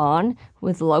at dawn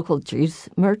with local juice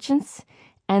merchants,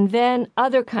 and then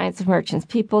other kinds of merchants,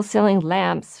 people selling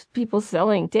lamps, people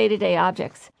selling day-to-day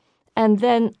objects. And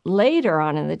then later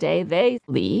on in the day, they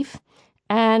leave,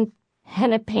 and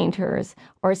henna painters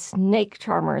or snake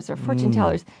charmers or fortune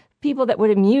tellers, people that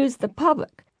would amuse the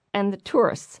public and the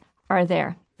tourists, are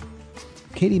there.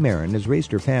 Katie Marin has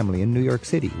raised her family in New York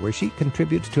City, where she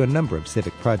contributes to a number of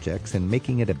civic projects and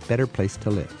making it a better place to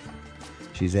live.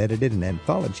 She's edited an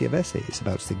anthology of essays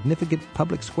about significant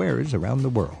public squares around the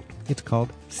world. It's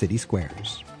called City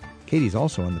Squares. Katie's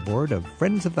also on the board of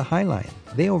Friends of the High Line.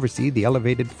 They oversee the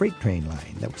elevated freight train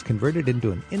line that was converted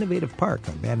into an innovative park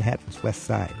on Manhattan's West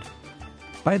Side.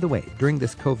 By the way, during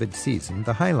this COVID season,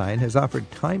 the High Line has offered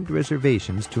timed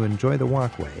reservations to enjoy the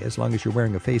walkway as long as you're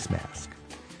wearing a face mask.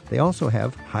 They also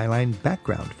have High Line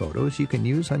background photos you can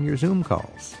use on your Zoom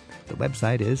calls. The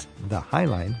website is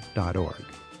thehighline.org.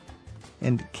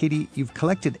 And Katie, you've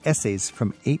collected essays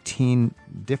from 18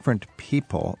 different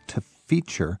people to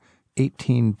feature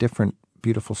 18 different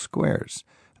beautiful squares.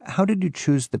 How did you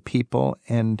choose the people,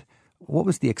 and what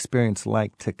was the experience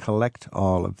like to collect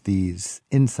all of these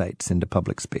insights into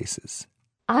public spaces?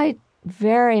 I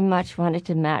very much wanted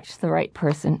to match the right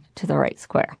person to the right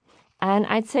square. And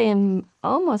I'd say in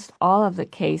almost all of the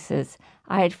cases,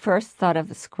 I had first thought of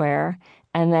the square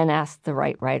and then asked the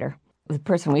right writer, the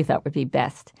person we thought would be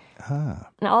best. And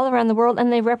all around the world,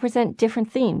 and they represent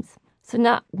different themes. So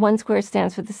not one square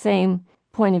stands for the same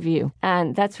point of view.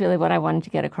 And that's really what I wanted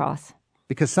to get across.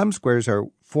 Because some squares are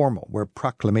formal, where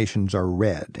proclamations are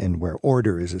read and where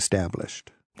order is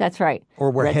established. That's right. Or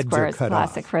where Red heads Square are cut is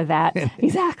classic off. for that.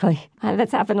 Exactly.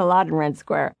 That's happened a lot in Red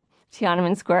Square.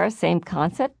 Tiananmen Square, same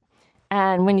concept.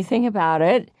 And when you think about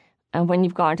it, And when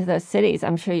you've gone to those cities,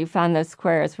 I'm sure you found those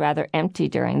squares rather empty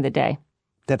during the day.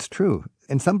 That's true.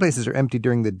 And some places are empty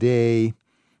during the day,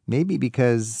 maybe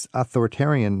because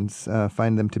authoritarians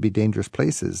find them to be dangerous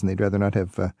places and they'd rather not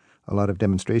have a lot of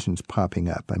demonstrations popping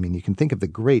up. I mean, you can think of the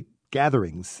great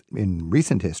gatherings in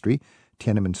recent history,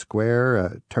 Tiananmen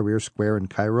Square, Tahrir Square in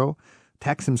Cairo,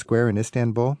 Taksim Square in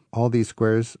Istanbul. All these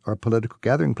squares are political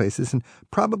gathering places and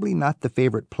probably not the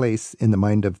favorite place in the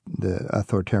mind of the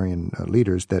authoritarian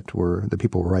leaders that were the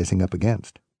people were rising up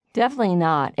against. Definitely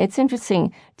not. It's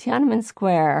interesting. Tiananmen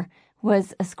Square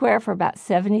was a square for about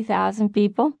 70,000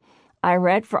 people. I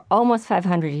read for almost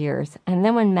 500 years. And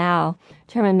then when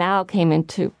Chairman Mao came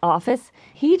into office,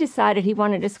 he decided he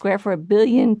wanted a square for 1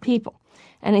 billion people.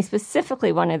 And he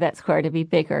specifically wanted that square to be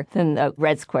bigger than the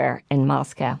Red Square in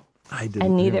Moscow.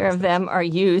 And neither of them are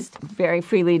used very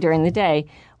freely during the day.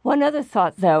 One other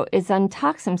thought, though, is on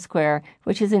Taksim Square,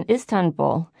 which is in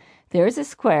Istanbul. There is a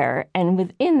square, and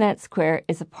within that square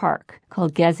is a park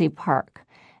called Gezi Park.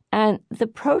 And the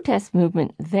protest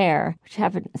movement there, which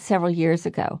happened several years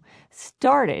ago,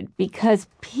 started because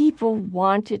people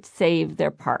wanted to save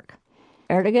their park.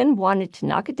 Erdogan wanted to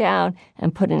knock it down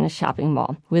and put in a shopping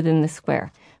mall within the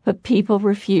square, but people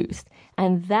refused.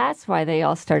 And that's why they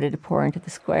all started to pour into the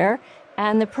square.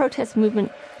 And the protest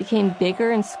movement became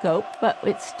bigger in scope, but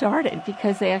it started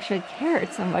because they actually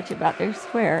cared so much about their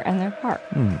square and their park.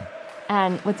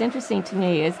 And what's interesting to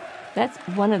me is that's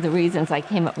one of the reasons I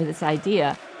came up with this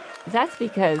idea. That's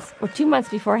because, 2 months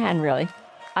beforehand, really,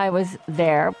 I was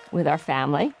there with our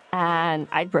family, and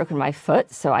I'd broken my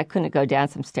foot, so I couldn't go down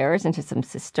some stairs into some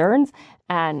cisterns,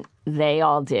 and they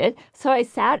all did. So I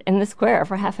sat in the square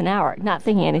for half an hour, not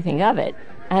thinking anything of it.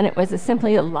 And it was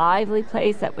simply a lively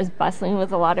place that was bustling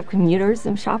with a lot of commuters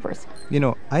and shoppers. You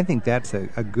know, I think that's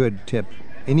a good tip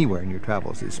anywhere in your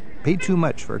travels is pay too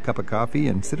much for a cup of coffee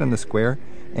and sit on the square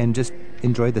and just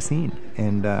enjoy the scene.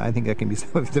 And I think that can be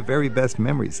some of the very best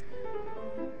memories.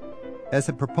 As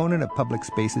a proponent of public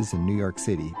spaces in New York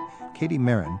City, Katie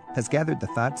Marin has gathered the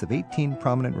thoughts of 18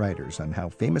 prominent writers on how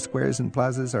famous squares and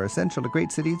plazas are essential to great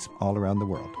cities all around the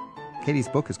world. Katie's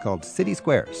book is called City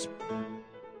Squares.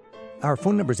 Our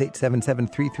phone number is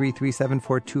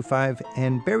 877-333-7425,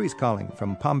 and Barry's calling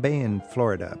from Palm Bay in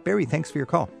Florida. Barry, thanks for your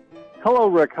call. Hello,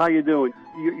 Rick. How you doing?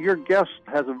 Your guest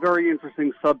has a very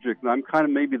interesting subject, and I'm kind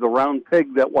of maybe the round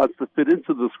peg that wants to fit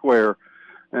into the square.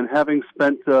 And having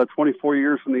spent 24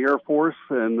 years in the Air Force,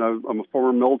 and I'm a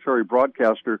former military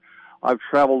broadcaster, I've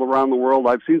traveled around the world.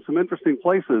 I've seen some interesting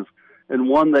places, and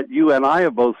one that you and I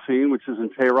have both seen, which is in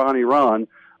Tehran, Iran.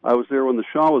 I was there when the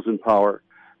Shah was in power,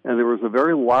 and there was a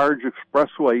very large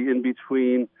expressway in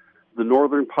between the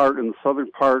northern part and the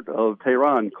southern part of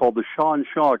Tehran called the Shah and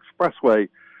Shah Expressway.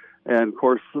 And, of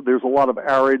course, there's a lot of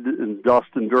arid and dust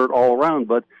and dirt all around,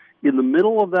 but in the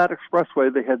middle of that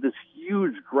expressway, they had this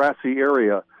huge grassy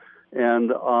area,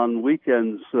 and on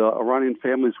weekends, Iranian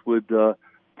families would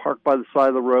park by the side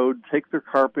of the road, take their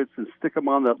carpets, and stick them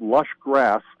on that lush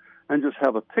grass, and just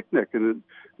have a picnic, and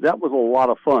that was a lot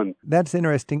of fun. That's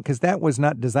interesting, because that was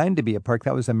not designed to be a park.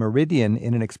 That was a meridian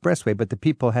in an expressway, but the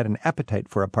people had an appetite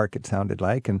for a park, it sounded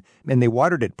like, and they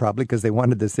watered it probably because they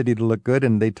wanted the city to look good,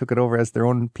 and they took it over as their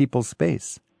own people's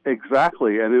space.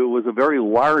 Exactly, and it was a very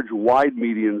large, wide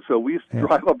median, so we used to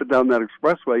drive up and down that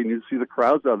expressway, and you'd see the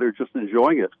crowds out there just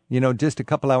enjoying it. You know, just a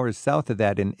couple hours south of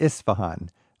that in Isfahan,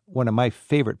 one of my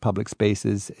favorite public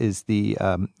spaces is the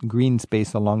green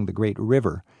space along the Great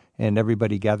River, and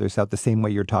everybody gathers out the same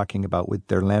way you're talking about with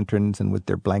their lanterns and with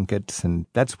their blankets, and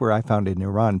that's where I found in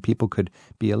Iran people could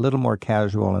be a little more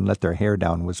casual and let their hair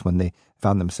down was when they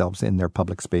found themselves in their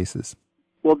public spaces.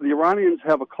 Well, the Iranians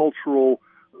have a cultural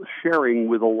sharing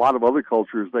with a lot of other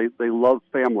cultures. They love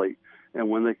family, and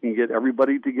when they can get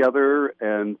everybody together,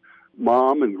 and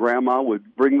mom and grandma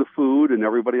would bring the food and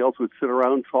everybody else would sit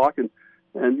around and talk and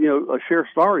share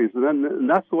stories, and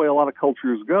that's the way a lot of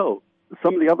cultures go.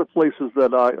 Some of the other places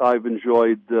that I've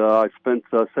enjoyed, I spent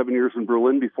 7 years in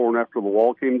Berlin before and after the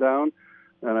wall came down,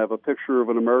 and I have a picture of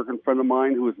an American friend of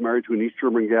mine who was married to an East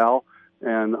German gal,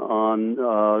 and on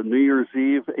New Year's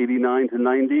Eve, 89 to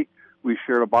 90, we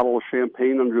shared a bottle of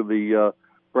champagne under the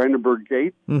Brandenburg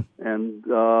Gate, and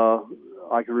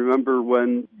I can remember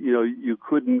when you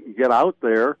couldn't get out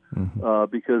there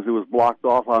because it was blocked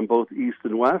off on both east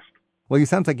and west. Well, you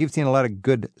sound like you've seen a lot of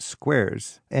good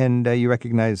squares, and you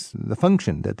recognize the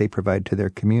function that they provide to their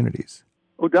communities.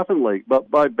 Oh, definitely.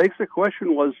 But my basic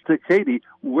question was to Katie,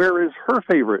 where is her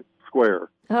favorite square?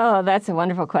 Oh, that's a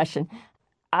wonderful question.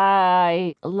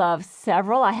 I love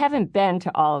several. I haven't been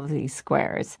to all of these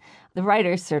squares. The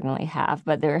writers certainly have,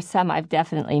 but there are some I've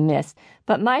definitely missed.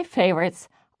 But my favorites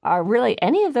are really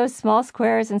any of those small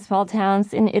squares and small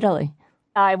towns in Italy.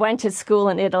 I went to school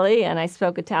in Italy and I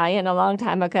spoke Italian a long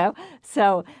time ago,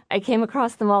 so I came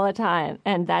across them all the time,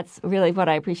 and that's really what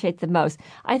I appreciate the most.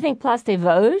 I think Place des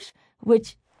Vosges,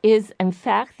 which is in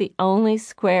fact the only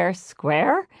square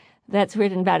that's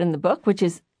written about in the book, which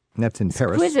is that's in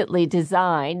Paris. Exquisitely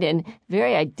designed and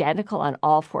very identical on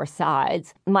all four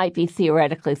sides, might be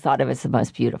theoretically thought of as the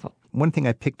most beautiful. One thing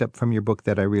I picked up from your book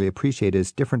that I really appreciate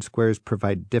is different squares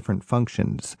provide different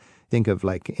functions. Think of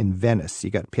like in Venice, you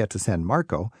got Piazza San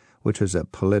Marco, which was a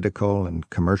political and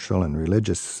commercial and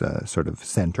religious sort of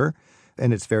center,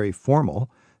 and it's very formal.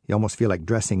 You almost feel like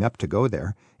dressing up to go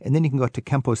there. And then you can go to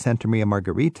Campo Santa Maria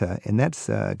Margherita, and that's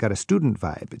got a student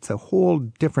vibe. It's a whole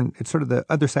different, it's sort of the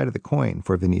other side of the coin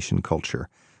for Venetian culture.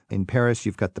 In Paris,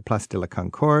 you've got the Place de la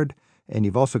Concorde, and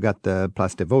you've also got the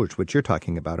Place des Vosges, which you're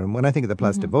talking about. And when I think of the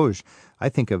Place des Vosges, I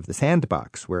think of the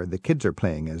sandbox where the kids are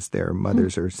playing as their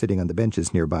mothers are sitting on the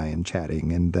benches nearby and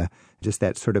chatting, and just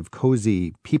that sort of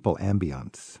cozy people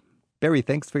ambiance. Barry,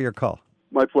 thanks for your call.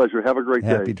 My pleasure. Have a great day.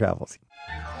 Happy travels.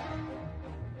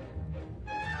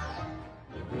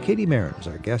 Katie Marin's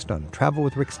our guest on Travel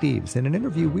with Rick Steves in an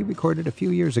interview we recorded a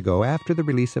few years ago after the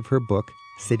release of her book,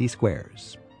 City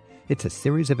Squares. It's a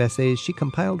series of essays she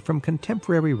compiled from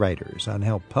contemporary writers on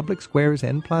how public squares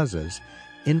and plazas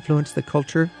influence the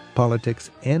culture,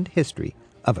 politics, and history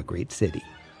of a great city.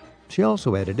 She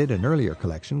also edited an earlier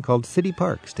collection called City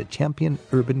Parks to champion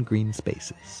urban green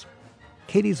spaces.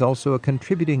 Katie's also a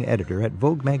contributing editor at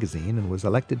Vogue magazine and was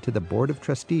elected to the Board of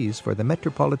Trustees for the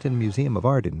Metropolitan Museum of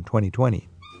Art in 2020.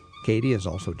 Katie has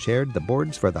also chaired the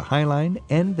boards for the High Line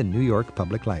and the New York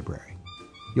Public Library.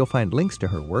 You'll find links to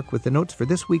her work with the notes for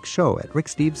this week's show at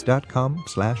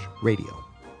ricksteves.com/radio.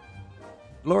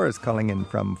 Laura's calling in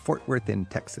from Fort Worth in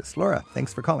Texas. Laura,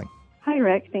 thanks for calling. Hi,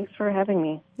 Rick. Thanks for having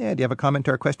me. Yeah, do you have a comment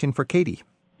or a question for Katie?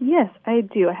 Yes, I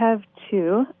do. I have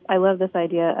two. I love this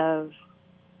idea of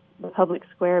the public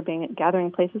square being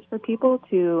gathering places for people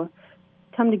to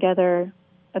come together,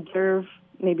 observe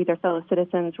maybe their fellow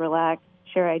citizens, relax,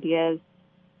 share ideas,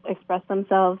 express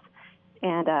themselves.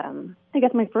 And I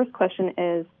guess my first question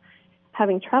is,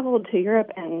 having traveled to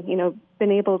Europe and,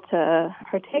 been able to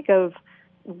partake of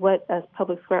what a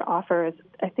public square offers,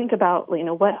 I think about,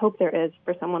 what hope there is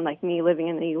for someone like me living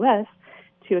in the U.S.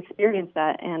 to experience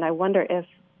that. And I wonder if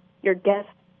your guest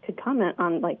could comment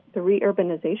on, the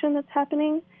re-urbanization that's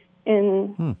happening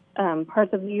in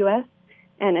parts of the U.S.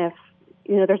 and if,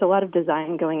 there's a lot of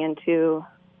design going into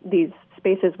these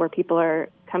spaces where people are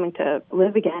coming to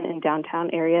live again in downtown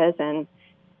areas. And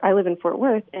I live in Fort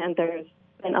Worth, and there's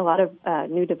been a lot of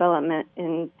new development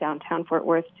in downtown Fort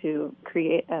Worth to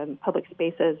create public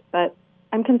spaces. But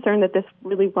I'm concerned that this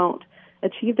really won't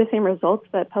achieve the same results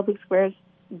that public squares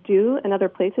do in other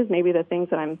places, maybe the things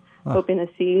that I'm hoping to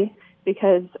see,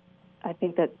 because I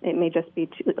think that it may just be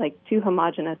too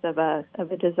homogenous of a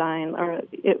design, or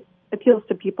it appeals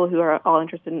to people who are all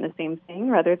interested in the same thing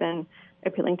rather than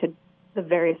appealing to the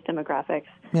various demographics.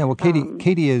 Yeah, well,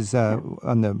 Katie is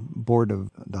on the board of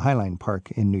the Highline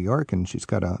Park in New York, and she's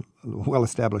got a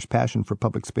well-established passion for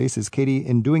public spaces. Katie,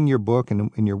 in doing your book and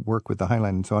in your work with the Highline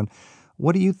and so on,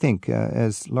 what do you think,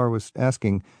 as Laura was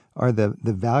asking, are the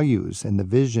values and the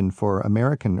vision for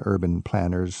American urban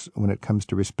planners when it comes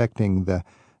to respecting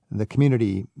the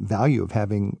community value of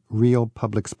having real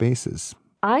public spaces?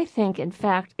 I think, in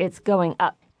fact, it's going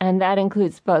up, and that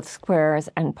includes both squares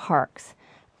and parks.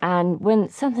 And when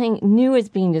something new is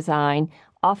being designed,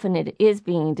 often it is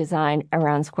being designed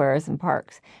around squares and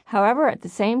parks. However, at the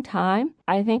same time,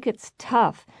 I think it's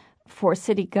tough for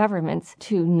city governments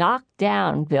to knock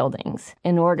down buildings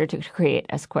in order to create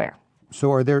a square.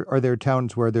 So are there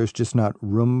towns where there's just not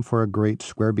room for a great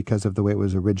square because of the way it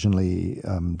was originally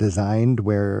designed,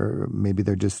 where maybe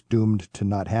they're just doomed to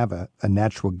not have a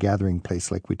natural gathering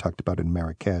place like we talked about in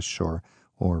Marrakesh or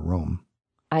Rome?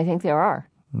 I think there are.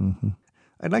 Mm-hmm.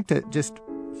 I'd like to just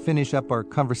finish up our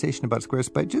conversation about squares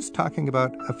by just talking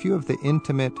about a few of the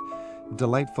intimate,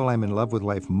 delightful, I'm in love with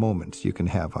life moments you can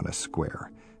have on a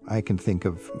square. I can think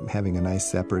of having a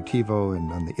nice aperitivo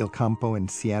on the Il Campo in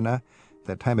Siena,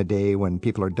 that time of day when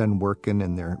people are done working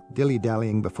and they're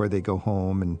dilly-dallying before they go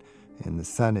home, and the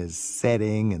sun is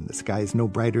setting and the sky's no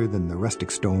brighter than the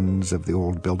rustic stones of the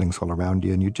old buildings all around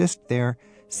you, and you're just there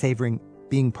savoring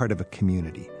being part of a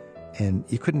community. And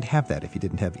you couldn't have that if you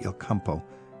didn't have Il Campo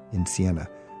in Siena.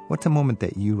 What's a moment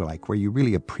that you like where you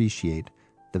really appreciate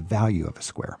the value of a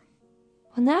square?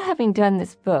 Well, now having done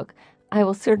this book, I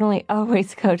will certainly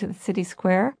always go to the city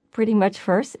square, pretty much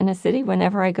first in a city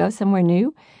whenever I go somewhere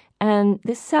new. And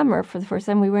this summer, for the first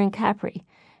time, we were in Capri.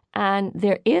 And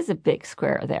there is a big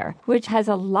square there, which has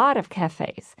a lot of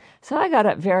cafes. So I got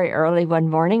up very early one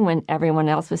morning when everyone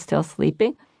else was still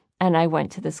sleeping, and I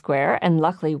went to the square, and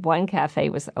luckily one cafe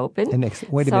was open. And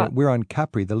wait a minute, we're on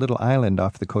Capri, the little island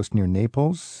off the coast near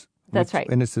Naples. That's right.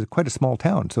 And it's quite a small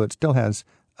town, so it still has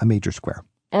a major square.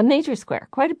 A major square,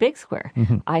 quite a big square,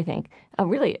 I think.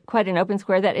 Really quite an open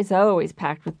square that is always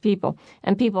packed with people.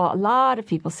 And a lot of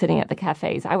people sitting at the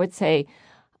cafes. I would say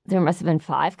there must have been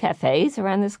 5 cafes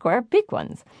around the square, big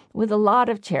ones, with a lot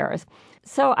of chairs.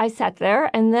 So I sat there,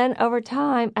 and then over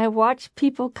time, I watched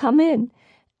people come in,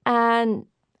 and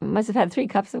must have had 3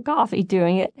 cups of coffee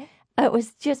doing it. It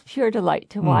was just pure delight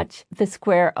to watch the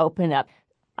square open up.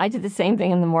 I did the same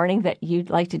thing in the morning that you'd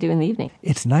like to do in the evening.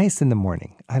 It's nice in the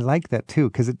morning. I like that too,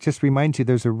 because it just reminds you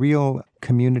there's a real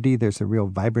community, there's a real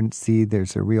vibrancy,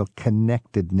 there's a real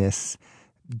connectedness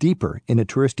deeper in a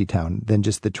touristy town than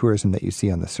just the tourism that you see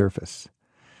on the surface.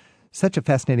 Such a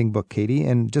fascinating book, Katie.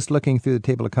 And just looking through the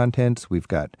table of contents, we've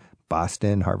got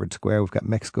Boston, Harvard Square, we've got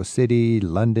Mexico City,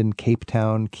 London, Cape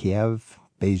Town, Kiev,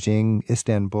 Beijing,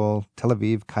 Istanbul, Tel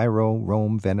Aviv, Cairo,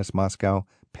 Rome, Venice, Moscow,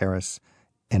 Paris,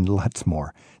 and lots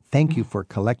more. Thank you for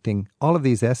collecting all of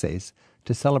these essays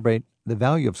to celebrate the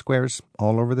value of squares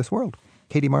all over this world.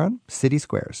 Katie Maron, City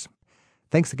Squares.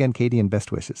 Thanks again, Katie, and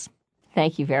best wishes.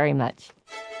 Thank you very much.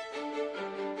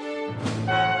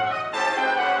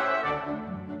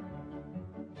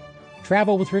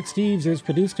 Travel with Rick Steves is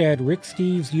produced at Rick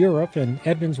Steves Europe in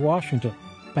Edmonds, Washington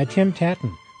by Tim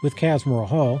Tatton with Casmora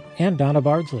Hall and Donna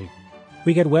Bardsley.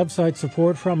 We get website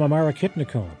support from Amara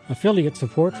Kitnikone, affiliate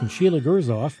support from Sheila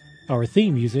Gurzoff. Our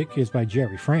theme music is by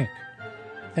Jerry Frank.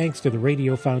 Thanks to the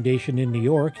Radio Foundation in New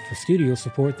York for studio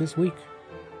support this week.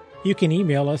 You can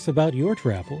email us about your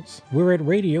travels. We're at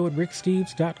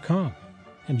radio@ricksteves.com.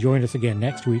 And join us again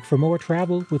next week for more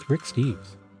Travel with Rick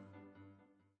Steves.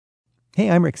 Hey,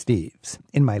 I'm Rick Steves.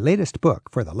 In my latest book,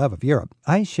 For the Love of Europe,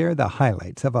 I share the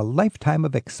highlights of a lifetime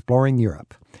of exploring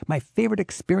Europe. My favorite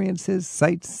experiences,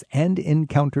 sights, and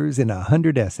encounters in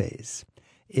 100 essays.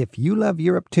 If you love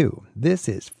Europe too, this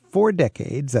is 4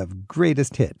 decades of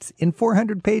greatest hits in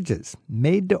 400 pages,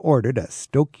 made to order to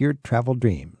stoke your travel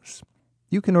dreams.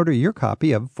 You can order your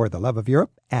copy of For the Love of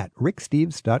Europe at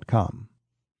ricksteves.com.